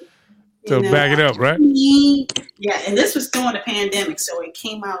 So back it up, right? Yeah, and this was during the pandemic, so it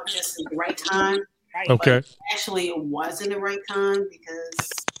came out just at the right time. Okay. But actually, it wasn't the right time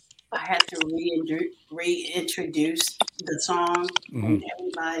because I had to reintroduce the song, and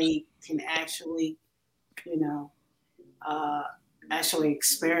everybody can actually, actually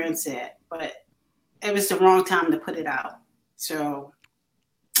experience it. But it was the wrong time to put it out. So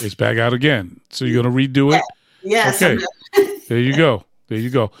it's back out again. So you're gonna redo it? Yes. Okay. There you go.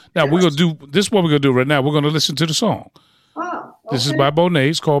 Now we're gonna do this. Is what we're gonna do right now? We're gonna listen to the song. Oh, okay. This is by Bonet.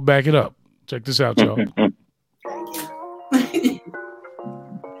 It's called "Back It Up." Check this out, y'all. Thank you.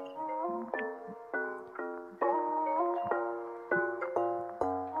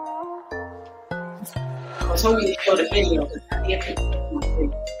 I was hoping to show the video, but I didn't.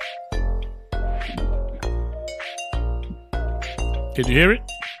 Can you hear it?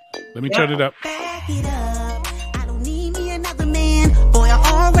 Let me turn it up. Back it up. I don't need me another man. Boy, I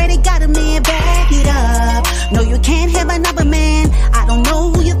already got a man. Back it up. No, you can't have another man. I don't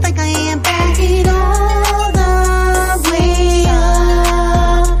know who you think I am. Back it all the way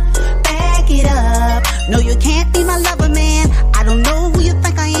up. Back it up. No, you can't be my lover, man. I don't know who you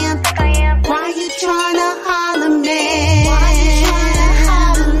think I am. Why you trying to holler, man? Why you trying to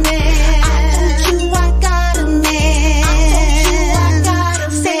holler, man? I told you I got a man.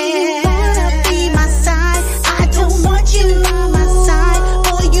 Say you wanna be my side. I don't want you by my side.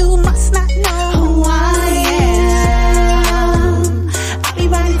 Or you must not know who I am. I be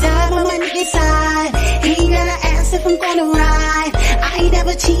riding down on my nigga side. He ain't gotta ask if I'm gonna ride. I ain't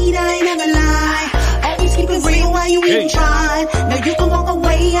never cheat, I ain't never lie. Always keep it real while you even try. Now you can walk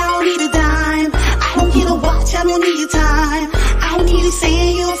away, I don't need a dime. I don't need a watch, I don't need your time. I don't need you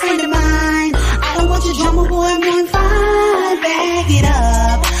saying you're a friend of mine. I don't want your drama, boy, I'm doing fine. Back it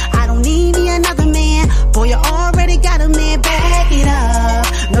up. I don't need me another man. Boy, you already got a man. Back it up.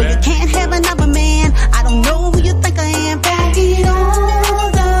 No, you can't have another man. I don't know who you think I am. Back it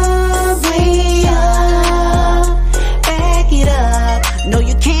all the way up. Back it up. No,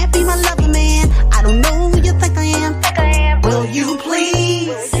 you can't be my lover, man. I don't know who you think I am. Will you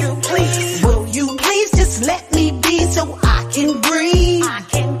please? Will you please just let me be so I can breathe?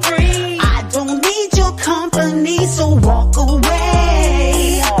 I don't need your company, so walk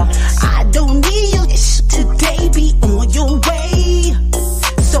away. I don't need your today, be on your way.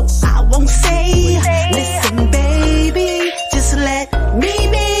 So I won't say, listen, baby, just let me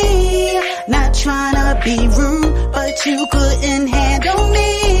be. Not trying to be rude, but you couldn't handle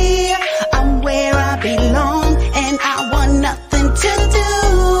me. I'm where I belong, and I want nothing to do.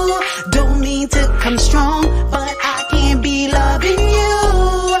 Don't mean to come strong, but I can't be loving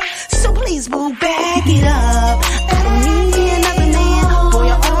you. So please, boo, back it up. I don't need me another man. Boy,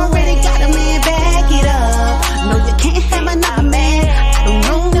 I already got a man. Back it up. No, you can't have another man. I don't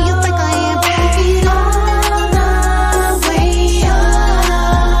know who you think I am. Back it all the way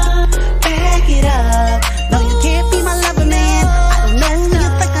up. Back it up. No, you can't be my lover, man. I don't know who you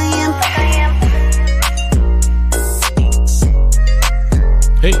think I am.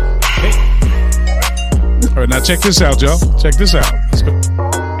 Hey. All right, now check this out, y'all. Check this out. Let's go.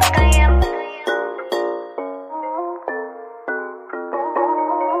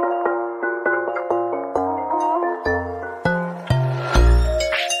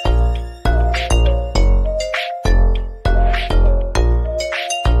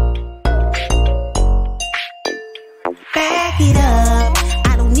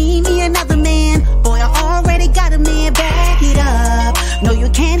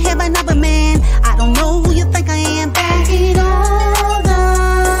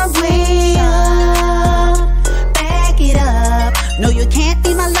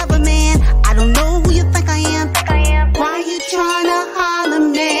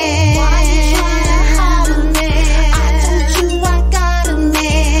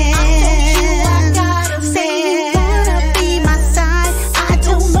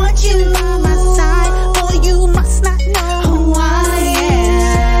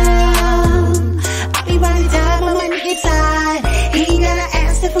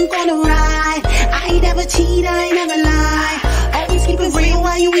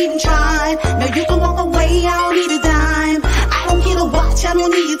 you even tried. No, you can walk away, I don't need a dime. I don't need a watch, I don't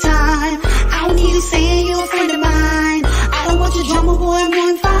need your time. I don't need you saying you're a friend of mine. I don't want your drama, boy, I'm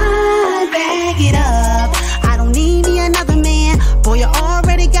doing fine. Back it up. I don't need me another man. Boy, you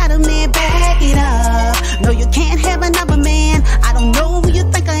already got a man. Back it up. No, you can't have another man. I don't know who you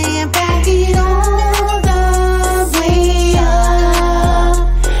think I am. Back it all the way up.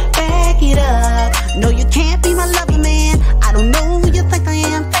 Back it up. No, you can't be my lover, man. I don't know who you think I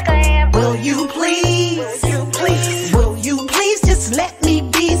am. Will you please? Will you please just let me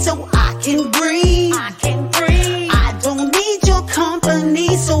be so I can breathe? I don't need your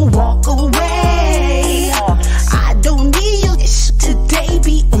company, so walk away. I don't need your today,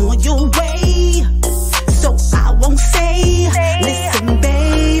 be on your way. So I won't say, listen,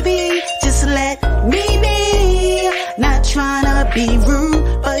 baby, just let me be. Not trying to be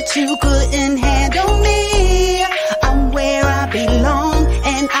rude, but you couldn't handle me. I'm where I belong,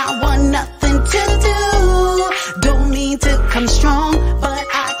 and I want nothing to do. Don't mean to come strong, but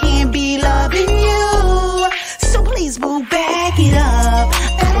I can't be loving you. So please move, back it up.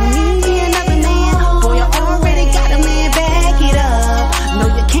 I don't need me another man. Boy, you already got a man. Back it up. No,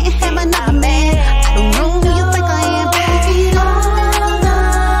 you can't have another man. I don't know who you think I am. Back it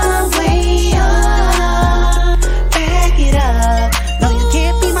all the way up. Back it up. No, you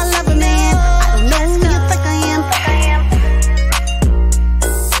can't be my lover, man. I don't know who you think I am.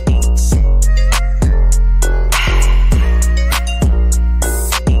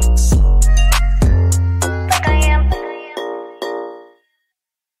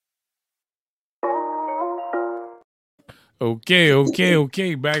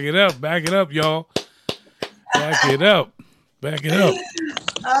 Okay. Back it up, y'all. Back it up.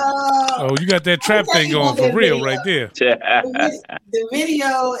 Oh, you got that trap thing going for real right there. The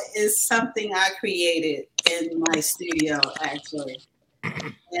video is something I created in my studio, actually.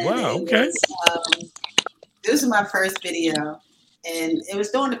 And Wow, okay. This was my first video, and it was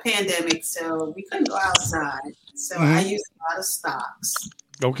during the pandemic, so we couldn't go outside. So I used a lot of stocks.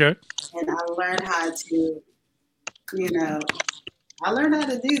 Okay. And I learned how to, do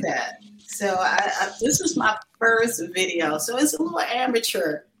that. So this was my first video. So it's a little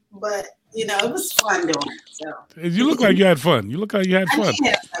amateur, but it was fun doing it. So You look like you had fun. I did have fun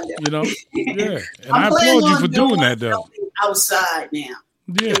doing it. Yeah. And I applaud you for doing that, though. Outside now.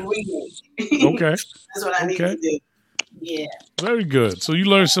 Yeah. Okay. That's what I need to do. Yeah. Very good. So you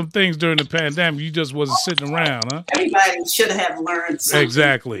learned some things during the pandemic. You just wasn't sitting around, huh? Everybody should have learned something.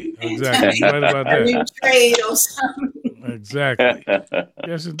 Exactly. You're right about that. A new trade or something. Exactly.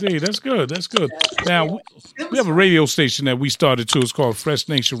 Yes, indeed. That's good. Now, we have a radio station that we started too. It's called Fresh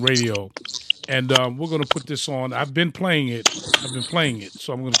Nation Radio. And we're going to put this on. I've been playing it.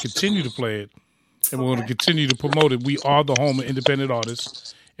 So I'm going to continue to play it. And we're going to continue to promote it. We are the home of independent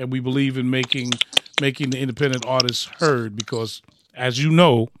artists. And we believe in making the independent artists heard because, as you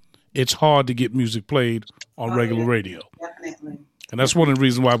know, it's hard to get music played on regular radio. Definitely. And that's one of the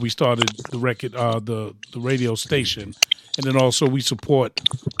reasons why we started the record, the radio station. And then also we support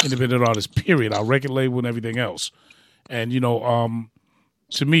independent artists, period, our record label and everything else. And,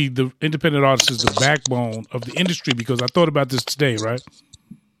 to me, the independent artist is the backbone of the industry because I thought about this today, right?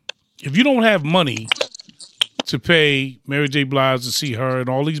 If you don't have money to pay Mary J. Blige to see her and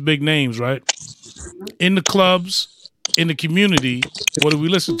all these big names, right? In the clubs, in the community, what do we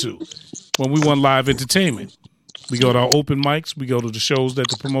listen to when we want live entertainment? We go to our open mics. We go to the shows that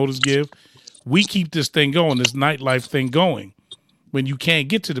the promoters give. We keep this thing going, this nightlife thing going. When you can't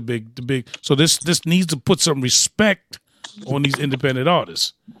get to the big. So this needs to put some respect on these independent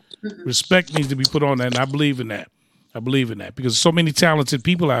artists. Respect needs to be put on that, and I believe in that. Because there's so many talented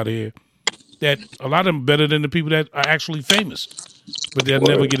people out here that a lot of them are better than the people that are actually famous, but they'll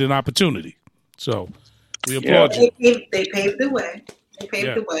never get an opportunity. So we applaud you. They paved the way.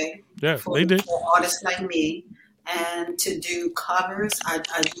 Yeah, they did. For artists like me. And to do covers, I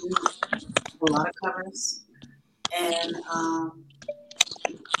do a lot of covers. And I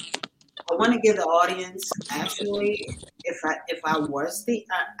want to give the audience, actually, if I was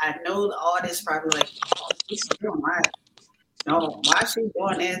I know the audience probably like, oh, she's doing right. No, why is she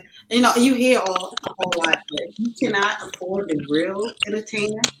doing this? You hear a whole lot, but you cannot afford the real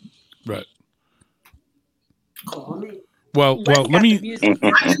entertainer. Right. Call me. Well, let me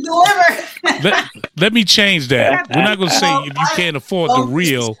let me change that. We're not going to say if you can't afford the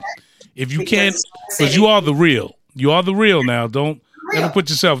real. If you can't, because you are the real. You are the real now. Don't never put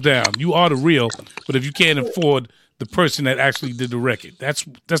yourself down. You are the real. But if you can't afford the person that actually did the record, that's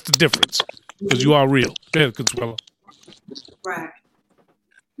the difference. Because you are real. Go ahead, Consuelo. Right.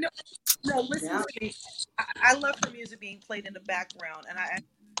 No, no, listen Yeah. to me. I love her music being played in the background, and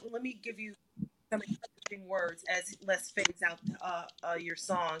let me give you some encouraging words as Les fades out your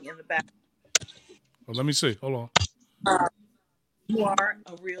song in the back. Well, let me see. Hold on. You are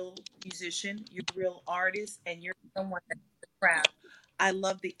a real musician, you're a real artist, and you're someone that's the craft. I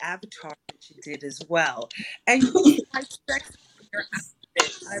love the avatar that you did as well, and you look quite sexy in your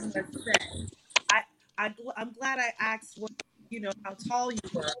outfit. I must say, I, I'm glad I asked what how tall you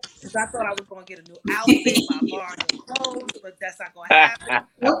were, because I thought I was going to get a new outfit by borrowing your clothes, but that's not going to happen.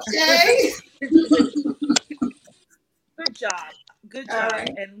 Okay. Good job, good All job. right.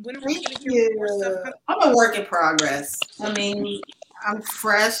 And when are we Thank going to hear more stuff you. coming? I'm a work in progress. I mean, I'm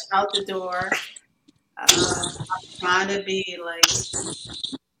fresh out the door. I'm trying to be like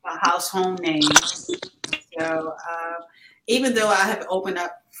a household name. So even though I have opened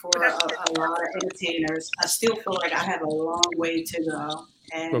up for a lot of entertainers, I still feel like I have a long way to go.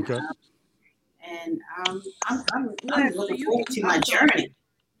 And Okay. I'm Les, looking do you forward to my I'm sorry. journey.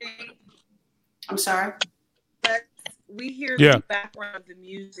 I'm sorry. We hear Yeah. the background of the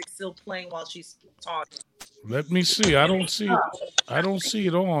music still playing while she's talking. Let me see. I don't see it. I don't see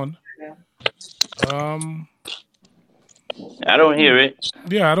it on. I don't hear it.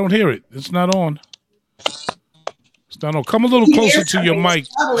 Yeah, I don't hear it. It's not on. It's not on. Come a little closer to your mic,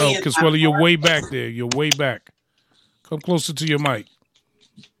 Caswell. You're way back there. You're way back. Come closer to your mic.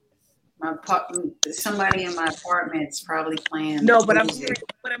 Somebody in my apartment's probably playing. No, but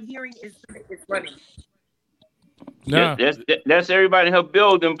what I'm hearing is it's running. Nah. That's everybody in her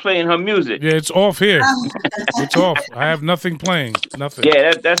building playing her music. Yeah, it's off here. It's off. I have nothing playing. Nothing.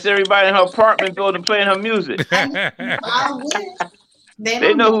 Yeah, that's everybody in her apartment building playing her music.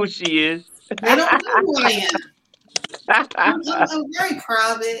 They know who she is. They don't know who I am. I'm very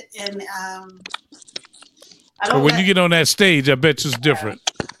proud of it, and I don't. But when you get on that stage, I bet it's different.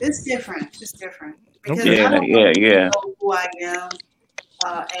 It's different. It's different. Because Okay. I don't Yeah. know who I am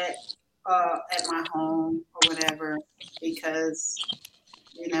at my home or whatever, because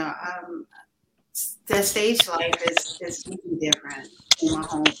the stage life is something different in my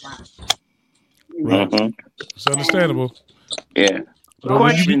hometown. Mm-hmm. It's understandable. Yeah.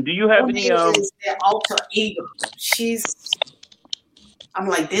 Question: do you have any? Is their alter ego. I'm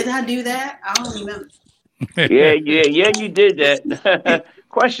like, did I do that? I don't remember. Yeah, you did that.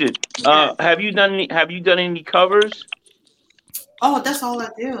 Question: have you done any covers? Oh, that's all I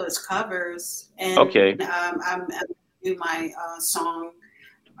do is covers. And okay. I'm do my song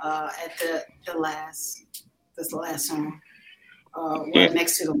at the last song.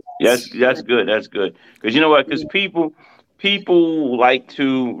 Next to the last. That's good. That's good. Because you know what? Because people like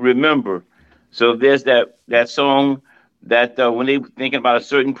to remember. So there's that song that when they were thinking about a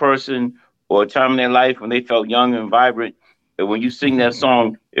certain person or a time in their life when they felt young and vibrant, and when you sing that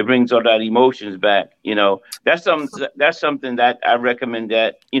song, it brings all that emotions back. That's something that I recommend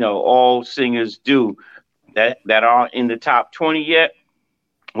that all singers do that aren't in the top 20 yet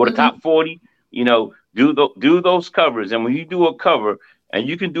or the top 40. Do those covers, and when you do a cover and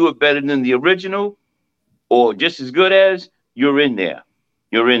you can do it better than the original or just as good as, you're in there.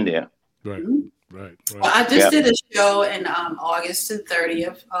 Right. Well, I just did a show in August the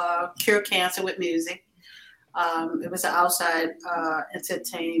 30th, Cure Cancer with Music. It was an outside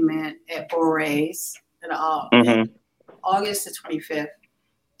entertainment at Boray's in August the 25th.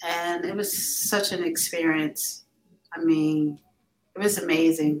 And it was such an experience. I mean, it was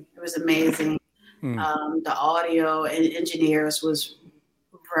amazing. The audio and engineers was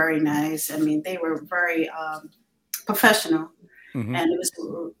very nice. I mean, they were very professional. And it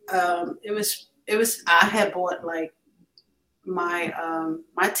was I had bought like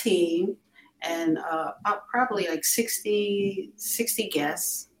my team and probably like 60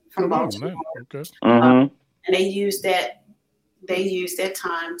 guests from Baltimore. Okay. And they used that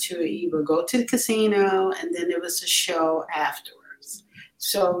time to either go to the casino and then there was a show afterwards.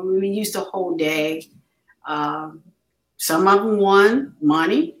 So we used the whole day. Some of them won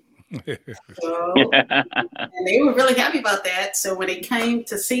money. And they were really happy about that. So when they came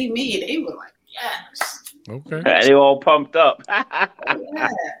to see me, they were like, yes. Okay. They all pumped up.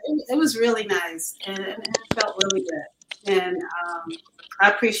 It was really nice. And it felt really good. And I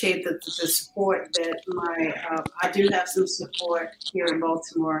appreciate the support that I do have some support here in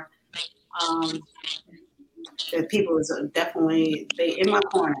Baltimore. The people is definitely in my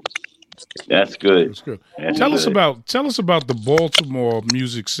corner. That's good. That's good. Tell us about the Baltimore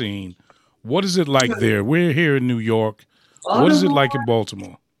music scene. What is it like there? We're here in New York. What is it like in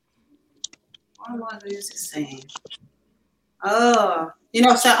Baltimore? Baltimore music scene. So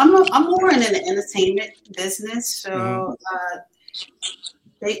I'm more in the entertainment business. So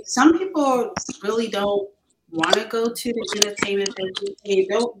some people really don't want to go to the entertainment business.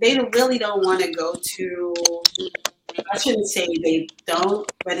 They really don't want to go to. I shouldn't say they don't,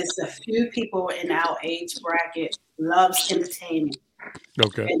 but it's a few people in our age bracket loves entertainment.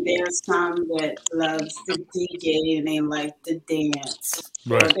 Okay. And there's some that loves the DJ and they like the dance.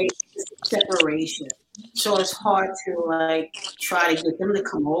 Right. Or it's separation. So it's hard to like try to get them to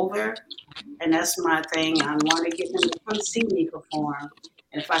come over. And that's my thing. I want to get them to come see me perform.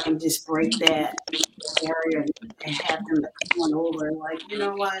 And if I can just break that barrier and have them to come on over, like, you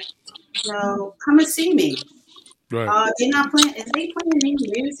know what? No, come and see me. Right. They're not playing. Is they playing any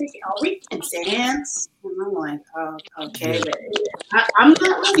music? We can dance. And I'm like, oh, okay. Yeah. But I'm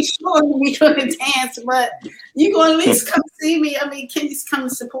not really sure if we're going to dance, but you going to at least come see me. I mean, can you come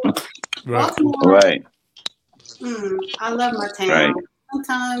and support me? Right. Baltimore, Right. I love my town. Right.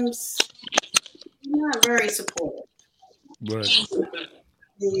 Sometimes I'm not very supportive. Right.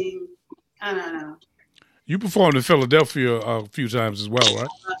 I don't know. You performed in Philadelphia a few times as well, right?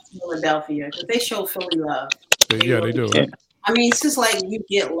 Philadelphia, because they show Philly love. They do. Yeah. Right? I mean, it's just like you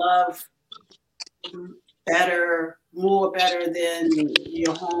get love more better than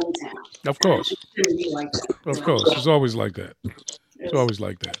your hometown. Of course. It shouldn't be like that. Of course. It's always like that. It's always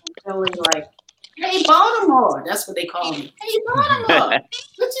like that. Philly, like, hey, Baltimore. That's what they call me. Hey, Baltimore.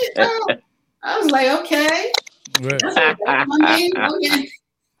 What you do? I was like, okay. Right. That's my name. Okay.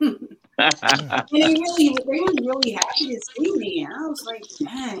 And they were really happy to see me. And I was like,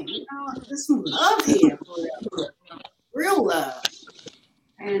 dang, there's some love here for real love.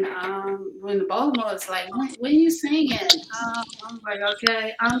 And when the Baltimore was like, when you singing? I'm like,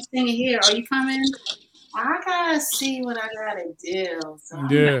 okay, I'm singing here. Are you coming? I gotta see what I gotta do. So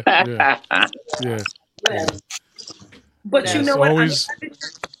Yeah. But you know always...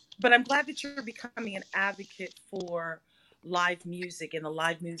 what? I'm glad that you're becoming an advocate for live music and the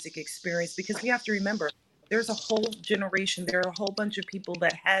live music experience, because we have to remember there's a whole generation, there are a whole bunch of people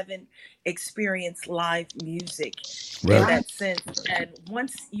that haven't experienced live music in that sense. And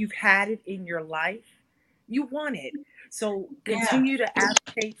once you've had it in your life, you want it. So continue to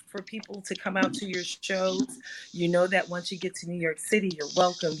advocate for people to come out to your shows. You know that once you get to New York City, you're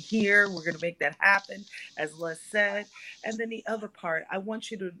welcome here. We're going to make that happen, as Les said. And then the other part, I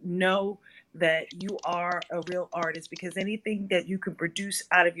want you to know that you are a real artist, because anything that you can produce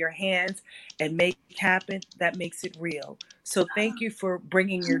out of your hands and make happen, that makes it real. So thank you for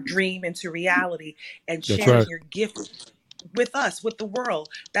bringing your dream into reality and sharing your gift with us, with the world.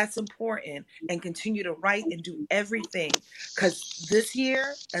 That's important. And continue to write and do everything, because this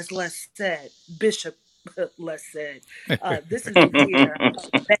year, as Les said, Bishop Les said, this is the year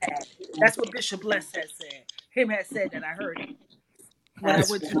of bad. That's what Bishop Les has said. Him has said that. I heard it when I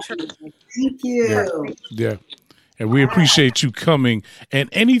went to church. Thank you. Yeah. And we appreciate you coming. And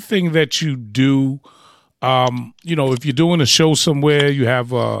anything that you do, if you're doing a show somewhere, you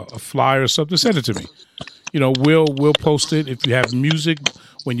have a flyer or something, send it to me. We'll post it. If you have music,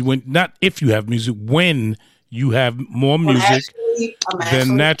 when you have more music,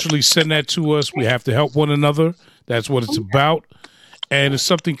 then naturally send that to us. We have to help one another. That's what it's about. And if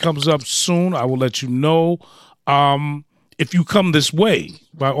something comes up soon, I will let you know. If you come this way,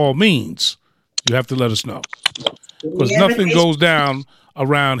 by all means, you have to let us know. Because nothing goes down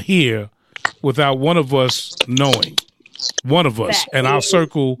around here without one of us knowing. One of us. And our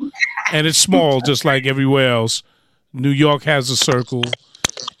circle, and it's small just like everywhere else. New York has a circle.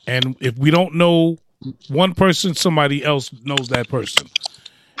 And if we don't know one person, somebody else knows that person.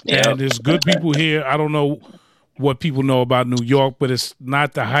 Yep. And there's good people here. I don't know what people know about New York, but it's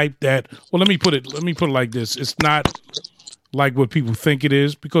not the hype that, well, let me put it like this. It's not like what people think it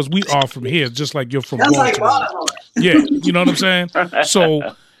is, because we are from here, just like you're from Baltimore. Yeah, you know what I'm saying?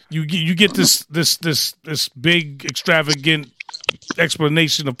 So you get this big extravagant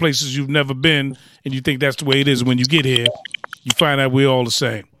explanation of places you've never been, and you think that's the way it is. When you get here, you find out we're all the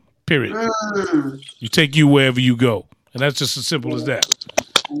same. Period. You take you wherever you go, and that's just as simple as that.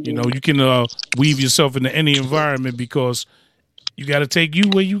 You can weave yourself into any environment, because you got to take you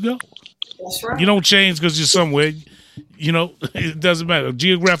where you go. That's right. You don't change because you're somewhere. It doesn't matter.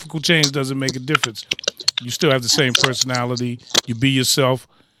 Geographical change doesn't make a difference. You still have the same personality. You be yourself,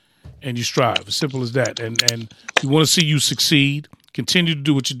 and you strive. As simple as that. And we want to see you succeed. Continue to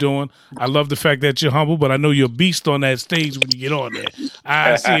do what you're doing. I love the fact that you're humble, but I know you're a beast on that stage when you get on there.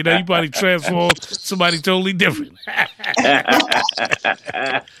 I see that you probably transform somebody totally different.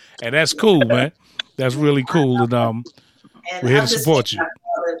 And that's cool, man. That's really cool. And we're here to support you.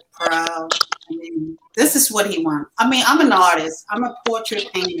 Proud. This is what he wants. I'm an artist. I'm a portrait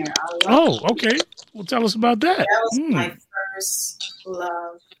painter. Okay. Well, tell us about that. That was my first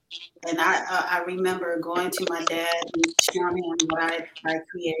love. And I remember going to my dad and showing him what I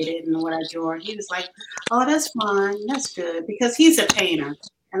created and what I drew. He was like, "Oh, that's fine. That's good." Because he's a painter,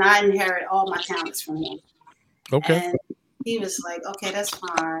 and I inherit all my talents from him. Okay. And he was like, "Okay, that's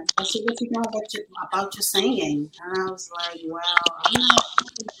fine." I said, "What you know about your singing?" And I was like, "Well, I'm not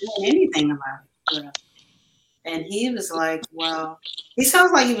doing anything about it." And he was like, "Well," he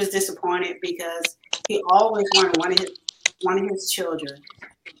sounds like he was disappointed because he always wanted one of his children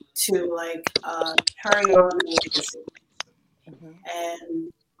to carry on the legacy.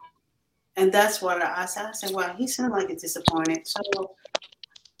 And that's what I said. I said, "Well, he sounded like he's disappointed." So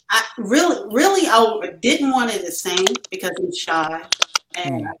I really I didn't want to sing because he's shy,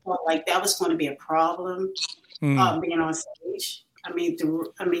 and I felt like that was going to be a problem being on stage. I mean,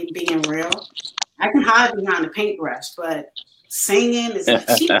 being real. I can hide behind the paintbrush, but singing is like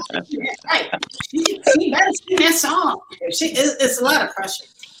she better sing that song. It's a lot of pressure.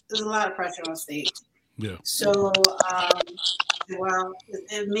 There's a lot of pressure on stage. Yeah. So, well,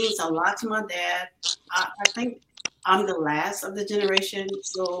 it means a lot to my dad. I think I'm the last of the generation,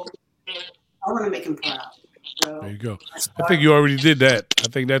 so I want to make him proud. So there you go. I think you already did that. I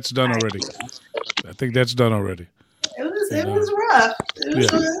think that's done already. It was rough. It was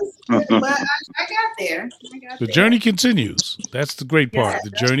rough, but I got there. The journey continues. That's the great part. The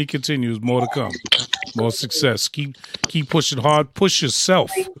journey continues. More to come. More success. Keep pushing hard. Push yourself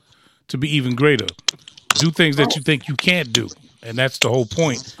to be even greater. Do things that you think you can't do, and that's the whole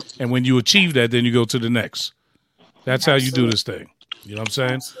point. And when you achieve that, then you go to the next. That's how you do this thing. You know what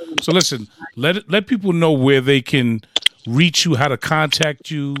I'm saying? So listen, let people know where they can reach you, how to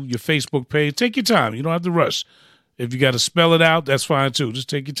contact you, your Facebook page. Take your time. You don't have to rush. If you got to spell it out, that's fine too. Just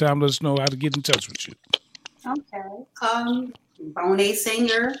take your time. Let us know how to get in touch with you. Okay. Bonet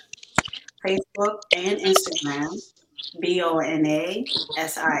Singer, Facebook and Instagram. BONASINGER.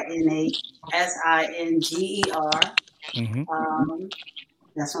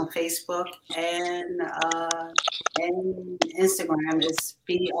 That's on Facebook and Instagram is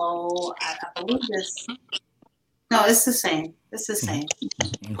BO. I believe it's it's the same. It's the same.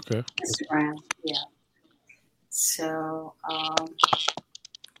 Okay. Instagram, yeah. So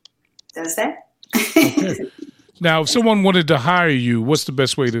that's that. Okay. Now, if someone wanted to hire you, what's the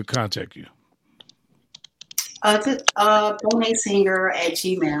best way to contact you? Bonasinger at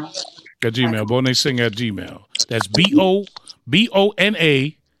Gmail. At Gmail. Bonasinger at Gmail. That's BONA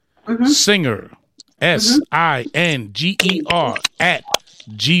Singer SINGER at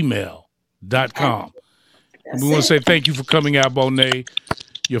gmail.com. We want to say thank you for coming out, Bonet.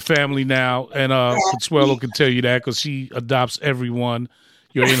 Your family now, and Consuelo can tell you that because she adopts everyone.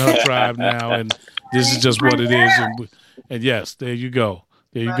 You're in her tribe now, and this is just what it is. And yes, there you go.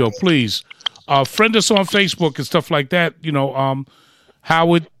 There you go. Please, friend us on Facebook and stuff like that. You know,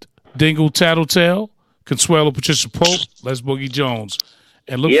 Howard Dingle Tattletale, Consuelo Patricia Pope, Lesboogie Jones,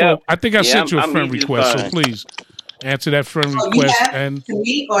 and look for. I think I sent you a friend request, so please answer that friend request. And to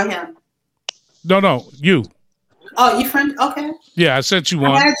me or him? No, you. Oh, you friend? Okay. Yeah, I sent you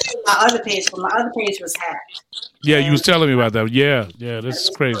one. I had to my other page, but my other page was hacked. Yeah, you was telling me about that. Yeah, this is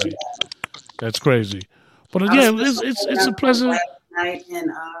crazy. That's crazy. But yeah, it's a pleasant. Night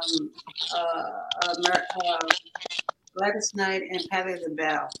and Gladys Knight and Patti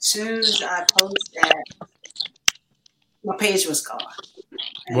LaBelle. As soon as I posted that, my page was gone.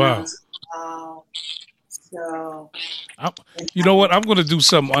 And wow. So, you know what? I'm going to do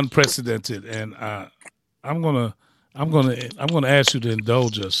something unprecedented, and I'm gonna ask you to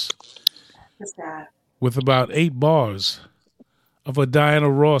indulge us. What's that? With about 8 bars of a Diana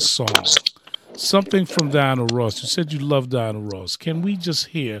Ross song. Something from Diana Ross. You said you love Diana Ross. Can we just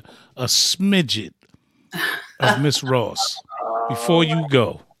hear a smidget of Miss Ross before you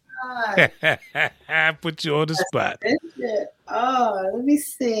go? I put you on the spot. Oh, let me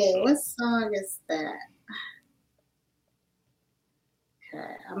see. What song is that?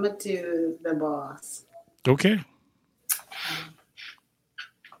 Okay, I'm going to do The Boss. Okay.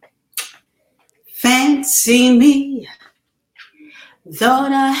 Fancy me,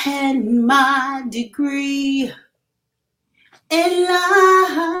 thought I had my degree in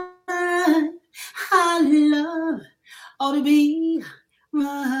life. I love ought to be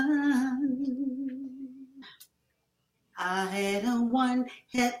run. I had a one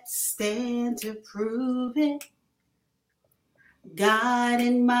head stand to prove it. God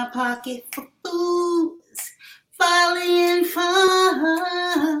in my pocket for fools, folly and fun.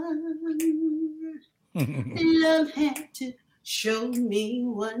 Love had to show me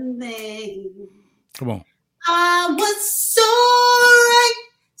one thing. Come on. I was so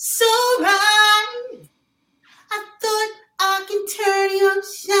right. I thought I can turn your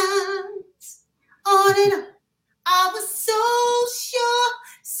shines on and on. I was so sure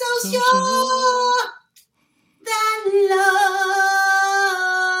that love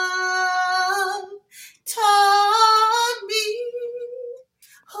taught me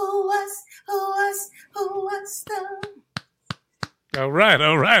who was the. All right.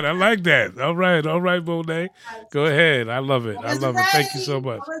 I like that. All right, Monet. Go ahead. I love it. Thank you so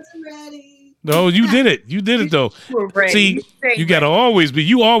much. I wasn't ready. No, you did it. You did it though. You were ready. See, you got to always be.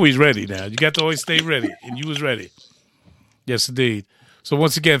 You always ready now. You got to always stay ready, and you was ready. Yes, indeed. So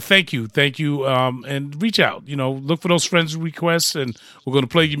once again, thank you, and reach out. Look for those friends requests, and we're going to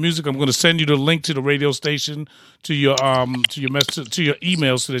play your music. I'm going to send you the link to the radio station to your message, to your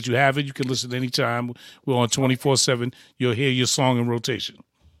email, so that you have it. You can listen anytime. We're on 24/7. You'll hear your song in rotation.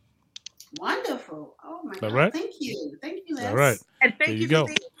 Wonderful! Oh my God! Right. Thank you, Les. All right, and thank you for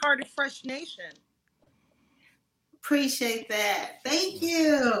being part of Fresh Nation. Appreciate that. Thank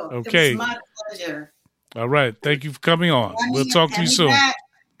you. Okay, it was my pleasure. All right. Thank you for coming on. We'll talk to you soon.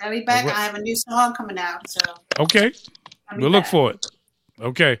 I'll be back. Right. I have a new song coming out. So okay. We'll look for it.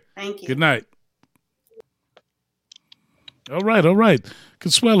 Okay. Thank you. Good night. All right.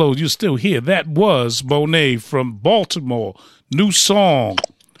 Consuelo, you're still here. That was Monet from Baltimore. New song.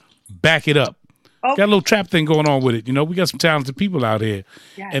 Back It Up. Okay. Got a little trap thing going on with it. We got some talented people out here.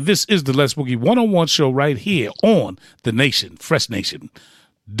 Yes. And this is the Lesboogie 101 show right here on The Nation, Fresh Nation,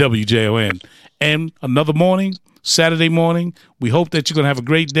 WJON. And another morning, Saturday morning, we hope that you're going to have a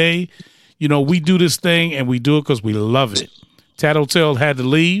great day. We do this thing, and we do it because we love it. Tattletale had to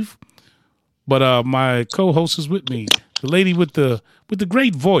leave, but my co-host is with me. The lady with the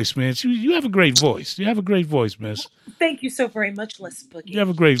great voice, man. You have a great voice. You have a great voice, miss. Thank you so very much, Lesboogie. You have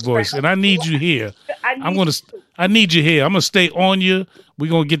a great voice, and I need you here. I need you here. I'm gonna stay on you.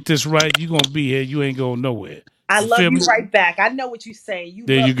 We're gonna get this right. You're gonna be here. You ain't going nowhere. I love you right back. I know what you say.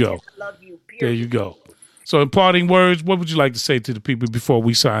 There you go. I love you. Period. There you go. So in parting words, what would you like to say to the people before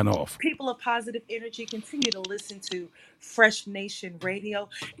we sign off? People of positive energy, continue to listen to Fresh Nation Radio.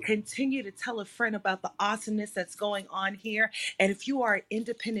 Continue to tell a friend about the awesomeness that's going on here. And if you are an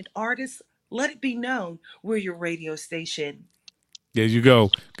independent artist, let it be known we're your radio station. There you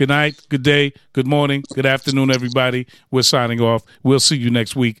go. Good night, good day, good morning, good afternoon, everybody. We're signing off. We'll see you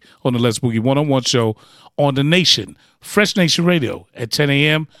next week on the Lesboogie 101 show on The Nation, Fresh Nation Radio at 10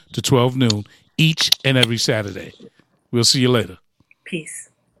 a.m. to 12 noon each and every Saturday. We'll see you later. Peace.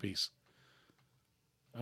 Peace.